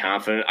want him to be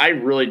confident. I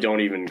really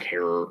don't even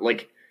care.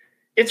 Like,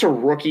 it's a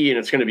rookie, and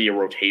it's going to be a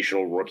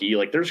rotational rookie.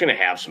 Like, there's going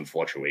to have some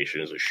fluctuation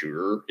as a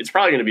shooter. It's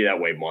probably going to be that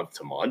way month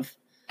to month.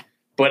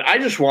 But I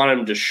just want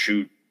him to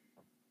shoot.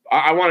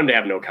 I want him to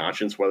have no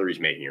conscience whether he's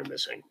making or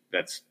missing.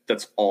 That's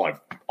all I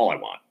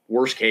want.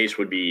 Worst case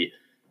would be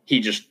he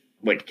just,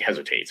 like,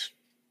 hesitates.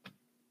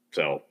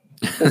 So,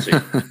 we'll see.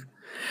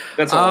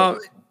 That's all.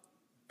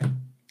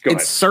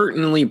 It's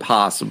certainly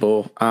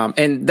possible.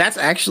 And that's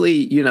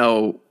actually,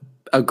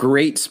 a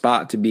great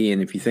spot to be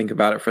in if you think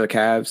about it for the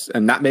Cavs.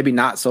 And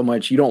not so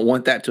much, you don't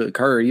want that to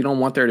occur. You don't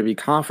want there to be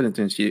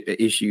confidence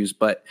issues,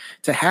 but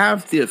to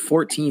have the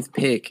 14th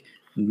pick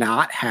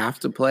not have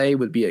to play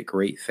would be a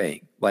great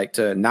thing. Like,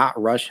 to not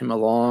rush him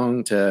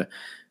along, to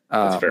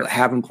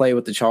have him play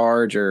with the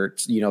charge, or,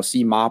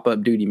 see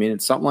mop-up duty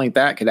minutes, something like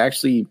that could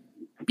actually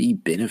be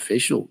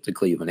beneficial to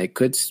Cleveland. It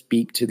could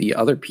speak to the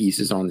other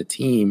pieces on the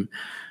team.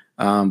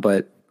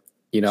 But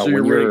so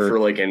you're rooting for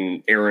like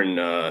an Aaron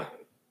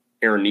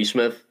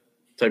Nesmith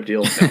type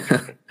deal.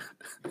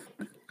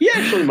 He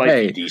actually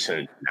might be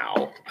decent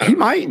now. He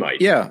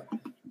might. Yeah.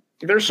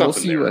 There's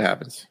something. We'll see what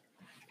happens.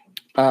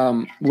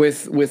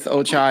 With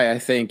Ochai, I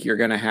think you're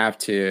going to have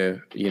to,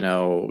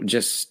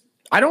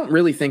 I don't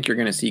really think you're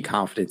going to see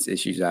confidence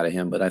issues out of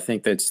him, but I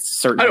think that's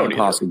certainly a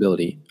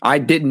possibility. I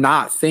did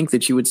not think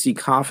that you would see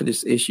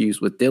confidence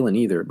issues with Dylan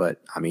either,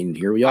 but I mean,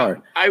 here we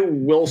are. I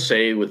will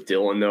say with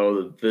Dylan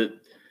though, that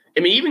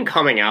even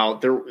coming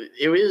out there,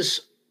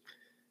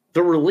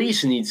 the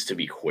release needs to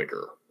be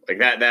quicker. Like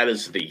that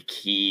is the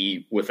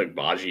key with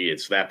Agbaji.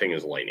 It's that thing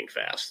is lightning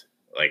fast.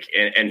 Like,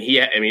 and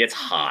it's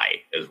high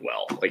as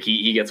well. Like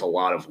he gets a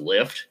lot of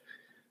lift.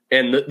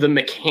 And the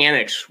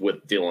mechanics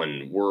with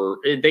Dylan were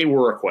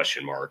a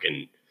question mark,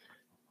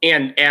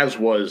 and as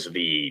was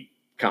the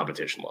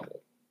competition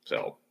level.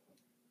 So,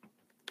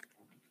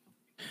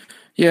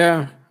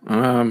 yeah,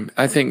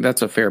 I think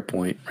that's a fair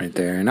point right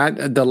there.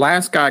 And the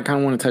last guy I kind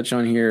of want to touch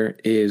on here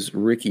is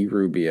Ricky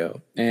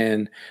Rubio,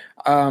 and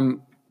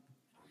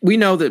we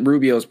know that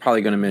Rubio is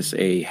probably going to miss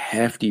a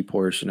hefty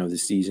portion of the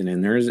season,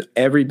 and there's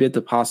every bit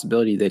the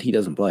possibility that he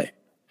doesn't play.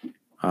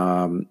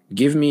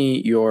 Give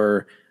me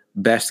your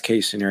best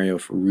case scenario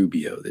for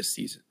Rubio this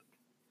season.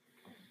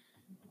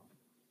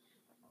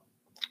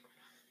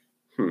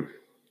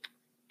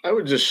 I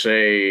would just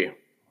say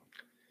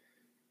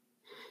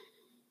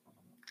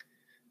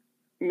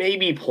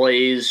maybe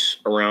plays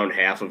around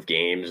half of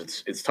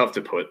games. It's tough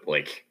to put,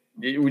 like,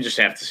 we just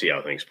have to see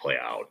how things play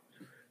out.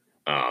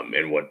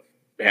 And what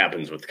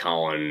happens with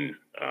Colin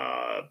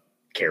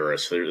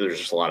Karras. There's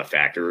just a lot of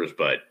factors,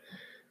 but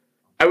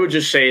I would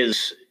just say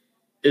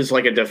is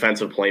like a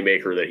defensive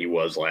playmaker that he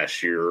was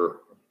last year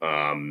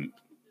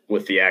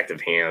with the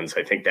active hands.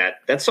 I think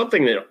that's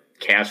something that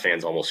Cavs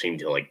fans almost seem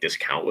to like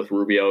discount with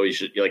Rubio. He's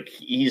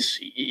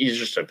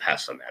just a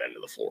pest on that end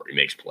of the floor. He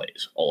makes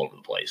plays all over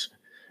the place.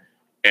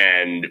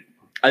 And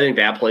I think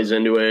that plays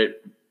into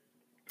it.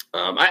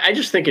 I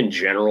just think in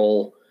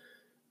general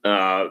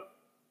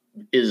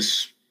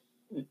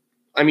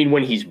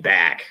when he's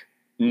back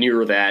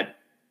near that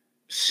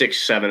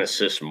 6-7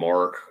 assist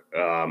mark,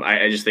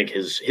 I just think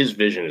his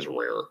vision is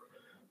rare.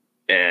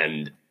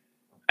 And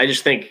I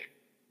just think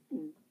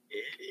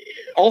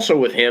also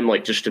with him,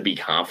 like just to be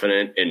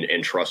confident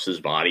and trust his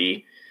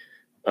body.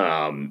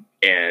 And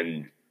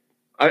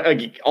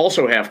I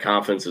also have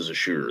confidence as a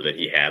shooter that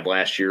he had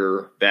last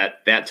year.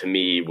 That to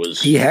me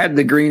was he had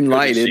the green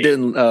light. It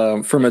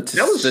didn't from a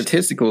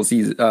statistical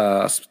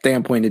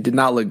standpoint, it did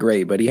not look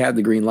great, but he had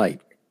the green light.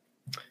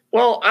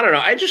 Well, I don't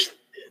know.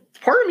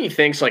 Part of me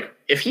thinks like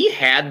if he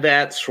had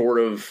that sort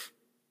of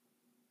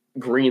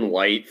green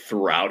light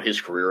throughout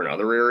his career in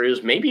other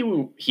areas, maybe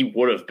he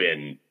would have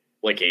been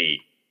like a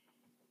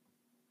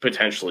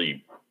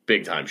potentially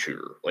big time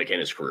shooter, like in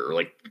his career,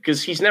 like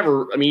because he's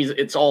never. I mean,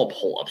 it's all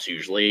pull ups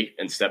usually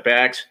and step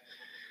backs,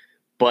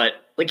 but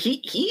like he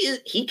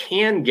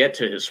can get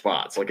to his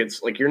spots. Like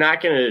it's like you're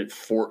not gonna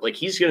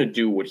he's gonna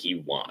do what he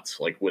wants,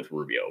 like with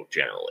Rubio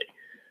generally.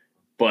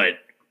 But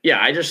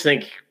yeah, I just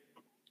think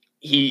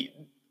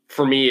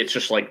for me, it's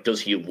just like,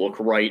 does he look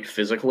right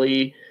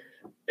physically?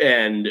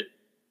 And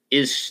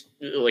is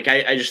like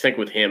I just think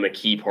with him, a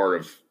key part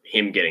of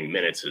him getting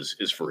minutes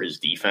is for his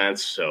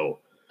defense. So.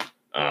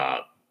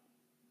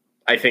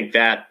 I think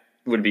that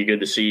would be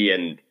good to see,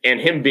 and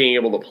him being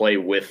able to play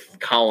with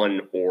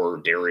Colin or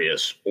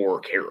Darius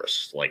or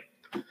Karis, like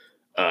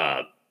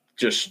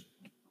just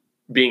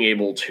being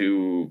able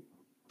to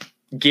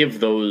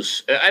give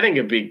those. I think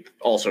a big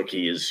also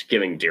key is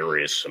giving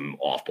Darius some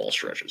off-ball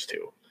stretches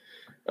too.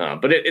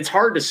 But it's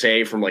hard to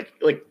say from like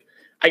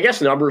I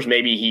guess numbers.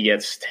 Maybe he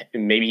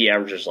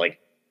averages like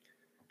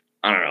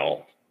I don't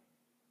know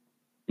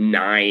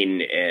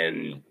 9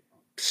 and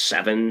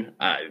 7,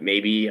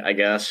 maybe I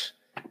guess.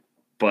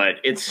 But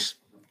it's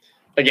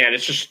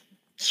just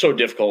so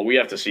difficult. We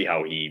have to see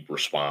how he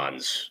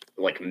responds,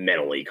 like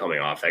mentally coming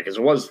off that, because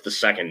it was the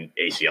second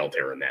ACL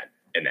tear in that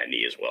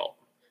knee as well.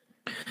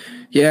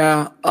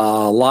 Yeah,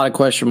 a lot of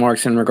question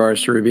marks in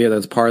regards to Rubio.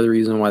 That's part of the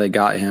reason why they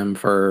got him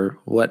for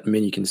what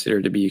many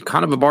consider to be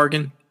kind of a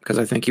bargain, because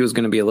I think he was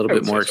going to be a little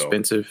bit more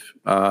expensive,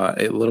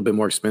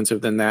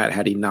 than that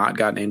had he not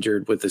gotten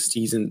injured with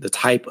the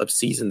type of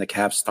season the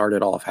Cavs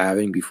started off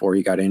having before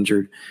he got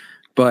injured.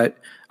 But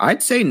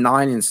I'd say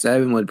 9 and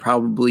 7 would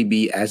probably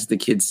be, as the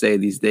kids say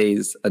these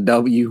days, a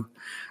W.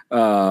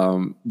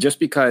 Just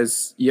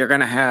because you're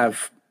going to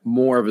have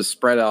more of a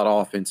spread out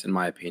offense, in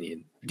my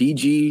opinion.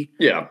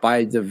 DG,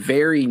 by the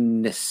very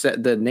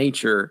the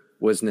nature,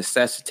 was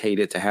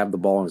necessitated to have the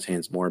ball in his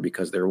hands more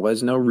because there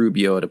was no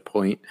Rubio at a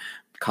point.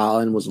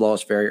 Colin was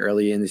lost very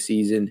early in the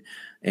season.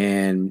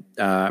 And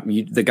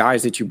the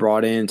guys that you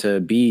brought in to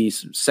be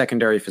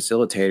secondary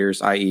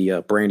facilitators, i.e.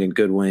 Brandon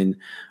Goodwin,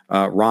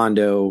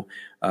 Rondo,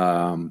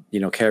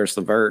 Karis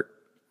LeVert,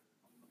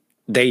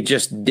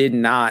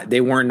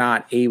 they were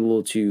not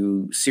able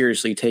to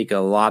seriously take a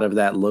lot of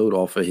that load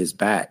off of his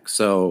back.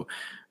 So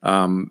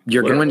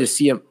you're going to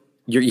see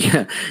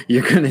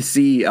you're going to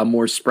see a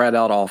more spread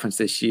out offense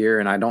this year.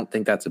 And I don't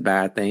think that's a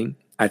bad thing.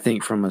 I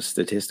think from a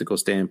statistical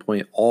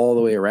standpoint, all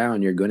the way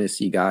around, you're going to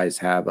see guys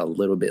have a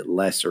little bit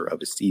lesser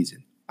of a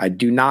season. I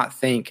do not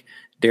think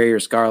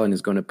Darius Garland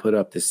is going to put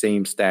up the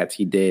same stats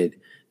he did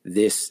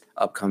this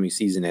upcoming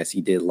season as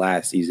he did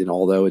last season,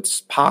 although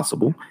it's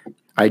possible.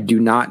 I do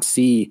not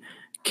see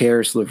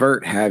Karis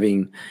LeVert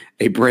having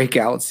a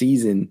breakout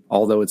season,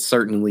 although it's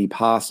certainly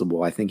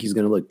possible. I think he's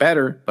going to look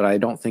better, but I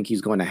don't think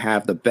he's going to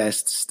have the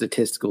best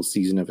statistical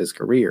season of his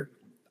career.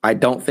 I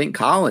don't think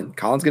Colin's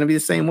going to be the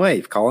same way.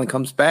 If Colin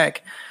comes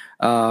back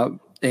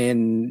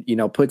and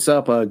puts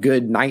up a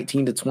good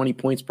 19 to 20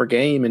 points per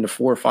game and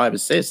 4 or 5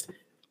 assists,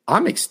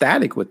 I'm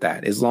ecstatic with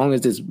that. As long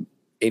as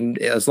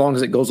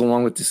it goes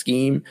along with the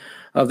scheme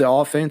of the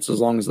offense, as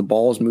long as the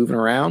ball is moving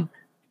around,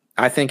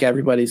 I think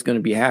everybody's going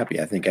to be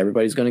happy. I think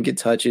everybody's going to get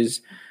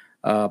touches.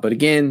 But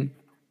again,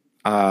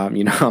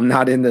 I'm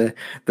not in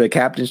the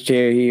captain's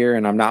chair here,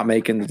 and I'm not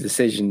making the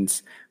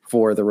decisions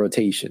for the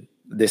rotation.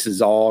 This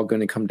is all going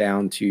to come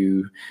down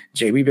to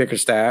JB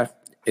Bickerstaff.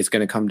 It's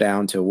going to come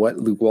down to what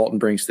Luke Walton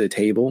brings to the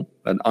table,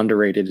 an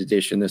underrated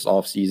addition this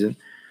offseason.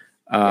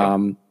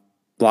 A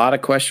lot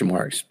of question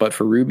marks. But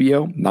for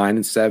Rubio, 9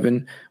 and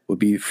 7 would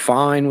be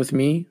fine with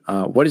me.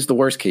 What is the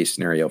worst case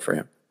scenario for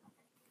him?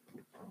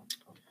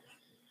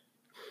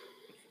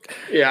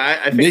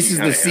 Yeah, I think this is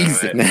the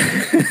season.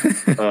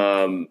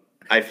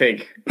 I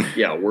think,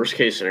 worst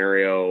case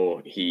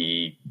scenario,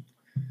 he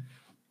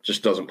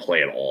just doesn't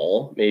play at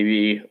all,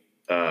 maybe,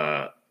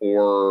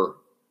 or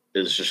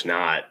is just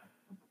not,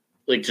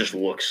 just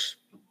looks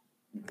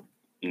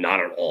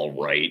not at all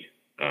right.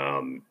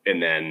 And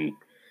then,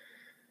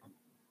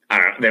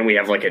 then we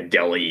have a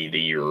Delly the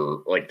year,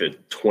 the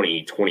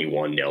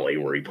 2021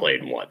 Delly where he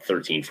played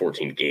 13,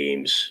 14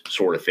 games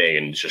sort of thing.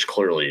 And it's just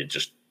clearly it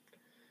just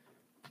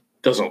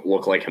doesn't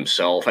look like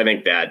himself. I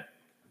think that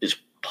is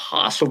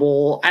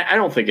possible. I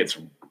don't think it's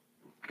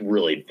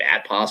really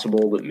that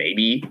possible, but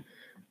maybe.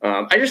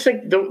 I just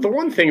think the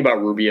one thing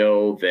about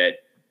Rubio that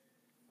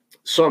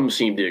some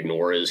seem to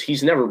ignore is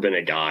he's never been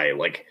a guy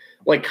like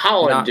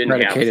Colin not didn't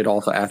predicated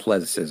off of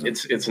athleticism.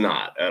 It's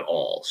not at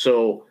all.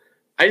 So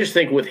I just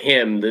think with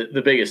him,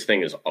 the biggest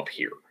thing is up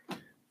here.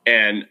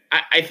 And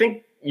I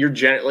think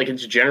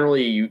it's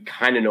generally you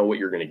kind of know what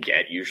you're going to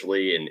get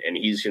usually, and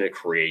he's going to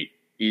create.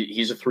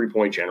 He's a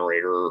 3-point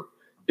generator.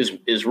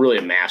 Is really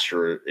a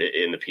master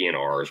in the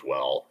PNR as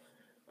well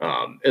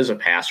as a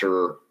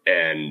passer,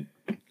 and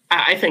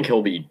I think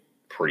he'll be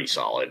pretty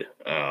solid.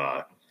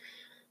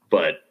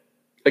 But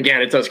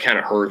again, it does kind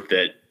of hurt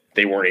that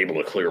they weren't able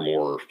to clear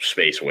more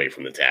space away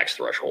from the tax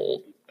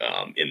threshold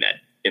in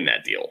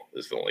that deal.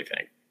 Is the only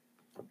thing.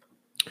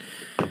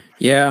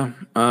 Yeah.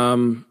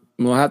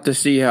 We'll have to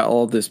see how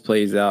all this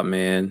plays out,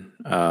 man.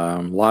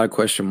 A lot of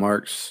question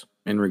marks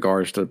in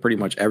regards to pretty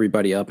much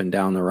everybody up and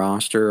down the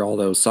roster,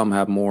 although some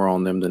have more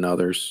on them than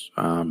others.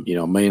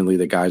 Mainly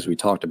the guys we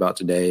talked about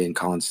today, and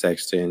Colin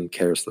Sexton,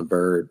 Karis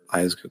LeVert,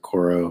 Isaac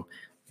Okoro,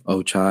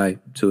 Ochai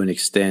to an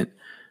extent,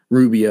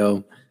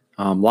 Rubio.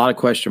 A lot of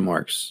question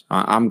marks.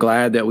 I'm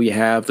glad that we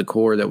have the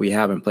core that we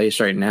have in place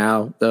right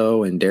now,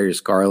 though, and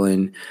Darius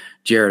Garland,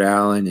 Jared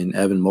Allen, and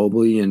Evan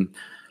Mobley, and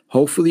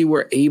hopefully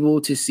we're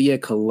able to see a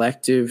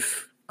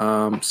collective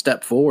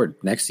step forward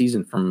next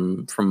season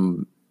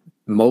from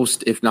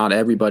most, if not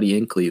everybody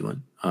in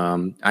Cleveland.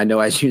 I know,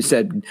 as you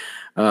said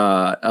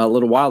a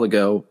little while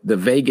ago, the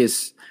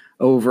Vegas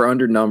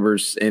over-under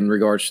numbers in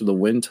regards to the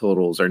win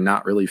totals are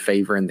not really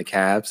favoring the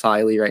Cavs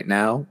highly right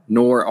now,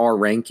 nor our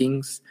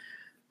rankings.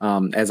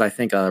 As I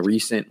think a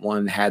recent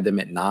one had them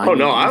at 9. Oh,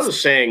 no, I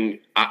was saying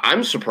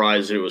I'm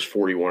surprised that it was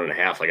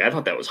 41.5. Like, I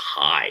thought that was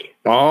high.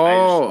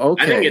 Oh,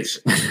 okay. I think it's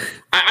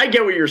I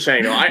get what you're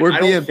saying. No, We're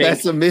being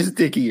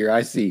pessimistic here,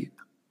 I see.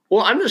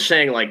 Well, I'm just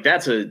saying, like,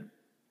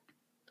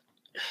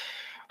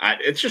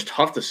 it's just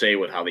tough to say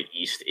with how the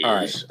East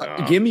is. All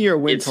right. Give me your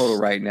win total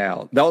right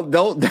now. Don't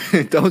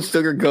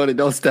sugarcoat it.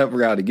 Don't step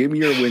around it. Give me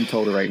your win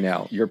total right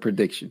now. Your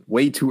prediction.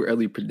 Way too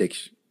early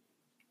prediction.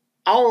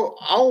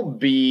 I'll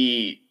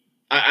be.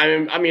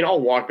 I mean, I'll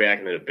walk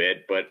back in it a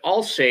bit, but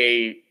I'll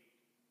say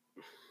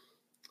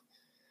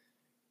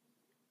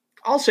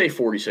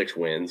 46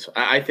 wins.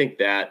 I think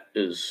that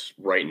is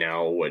right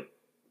now what,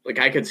 like,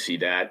 I could see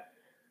that.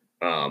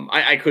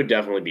 I could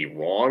definitely be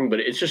wrong, but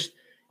it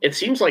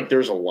seems like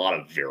there's a lot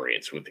of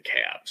variance with the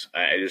Cavs.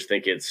 I just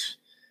think it's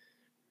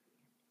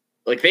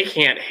like they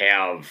can't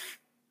have.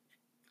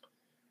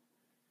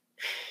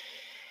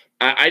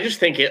 I just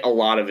think a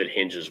lot of it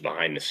hinges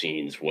behind the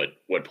scenes what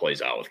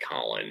plays out with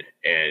Colin,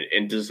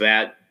 and does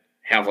that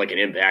have like an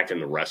impact in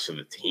the rest of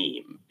the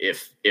team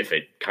if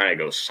it kind of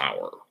goes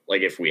sour,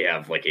 like if we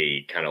have like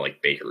a kind of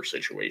like Baker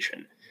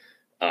situation.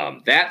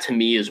 That to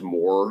me is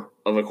more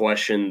of a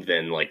question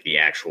than like the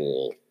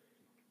actual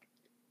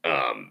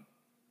on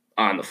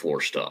the floor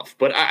stuff.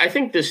 But I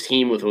think this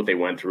team, with what they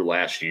went through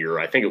last year,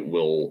 I think it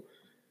will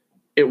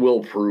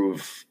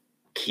prove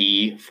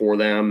key for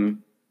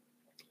them.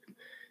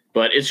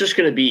 But it's just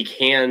going to be,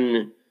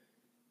 can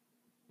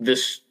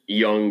this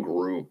young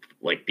group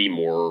like be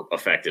more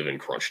effective in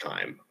crunch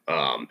time?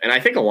 And I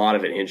think a lot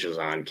of it hinges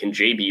on, can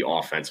JB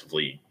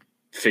offensively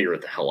figure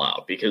it the hell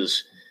out?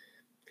 Because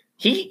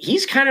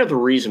he's kind of the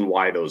reason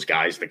why those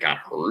guys that got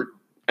hurt,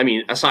 I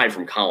mean, aside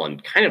from Colin,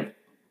 kind of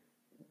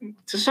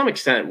to some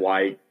extent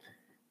why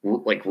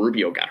like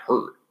Rubio got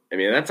hurt. I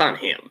mean, that's on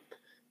him.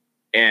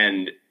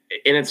 And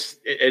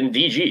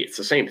DG, it's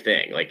the same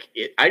thing. Like,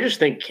 I just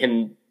think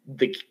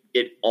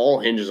it all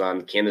hinges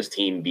on, can this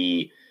team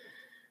be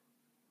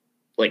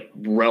like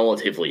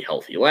relatively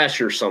healthy? Last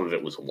year, some of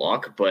it was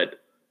luck,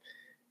 but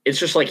it's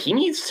just like he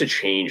needs to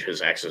change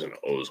his X's and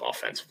O's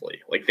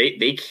offensively. Like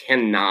they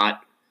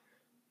cannot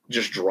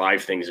just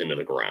drive things into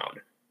the ground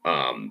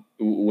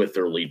with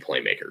their lead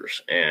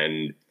playmakers.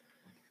 And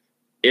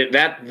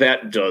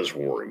that does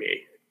worry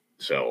me.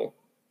 So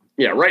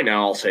yeah, right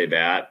now I'll say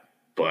that,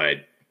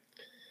 but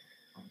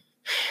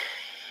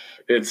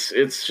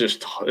it's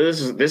just,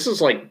 this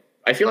is like,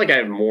 I feel like I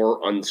have more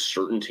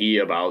uncertainty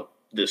about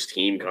this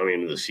team coming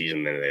into the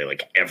season than they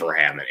like ever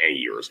have in any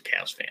year as a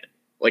Cavs fan.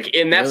 Like,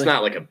 and that's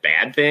not like a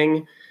bad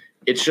thing.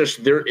 It's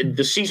just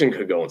the season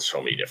could go in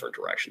so many different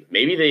directions.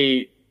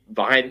 Maybe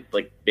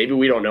maybe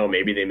we don't know.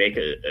 Maybe they make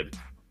a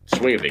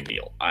swing a big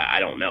deal. I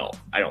don't know.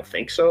 I don't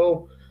think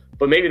so,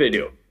 but maybe they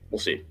do. We'll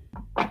see.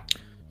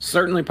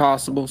 Certainly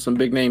possible. Some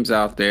big names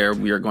out there.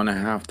 We are going to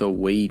have to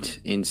wait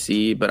and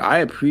see. But I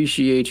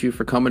appreciate you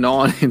for coming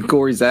on in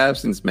Corey's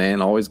absence,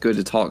 man. Always good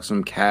to talk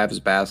some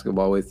Cavs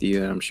basketball with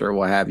you. And I'm sure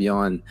we'll have you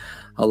on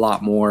a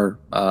lot more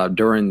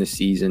during the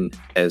season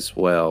as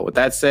well. With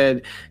that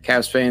said,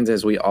 Cavs fans,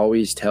 as we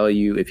always tell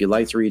you, if you'd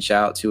like to reach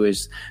out to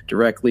us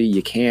directly,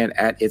 you can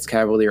at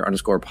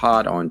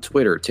itscavalier_pod on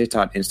Twitter,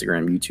 TikTok,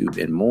 Instagram,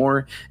 YouTube, and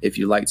more. If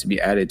you'd like to be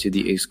added to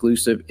the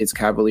exclusive It's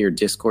Cavalier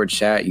Discord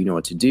chat, you know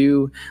what to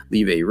do.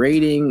 Leave a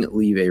rating,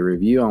 leave a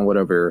review on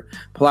whatever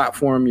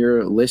platform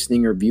you're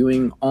listening or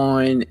viewing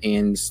on,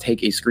 and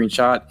take a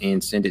screenshot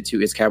and send it to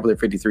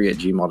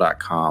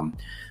itscavalier53@gmail.com.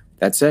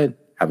 That said,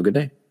 have a good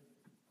day.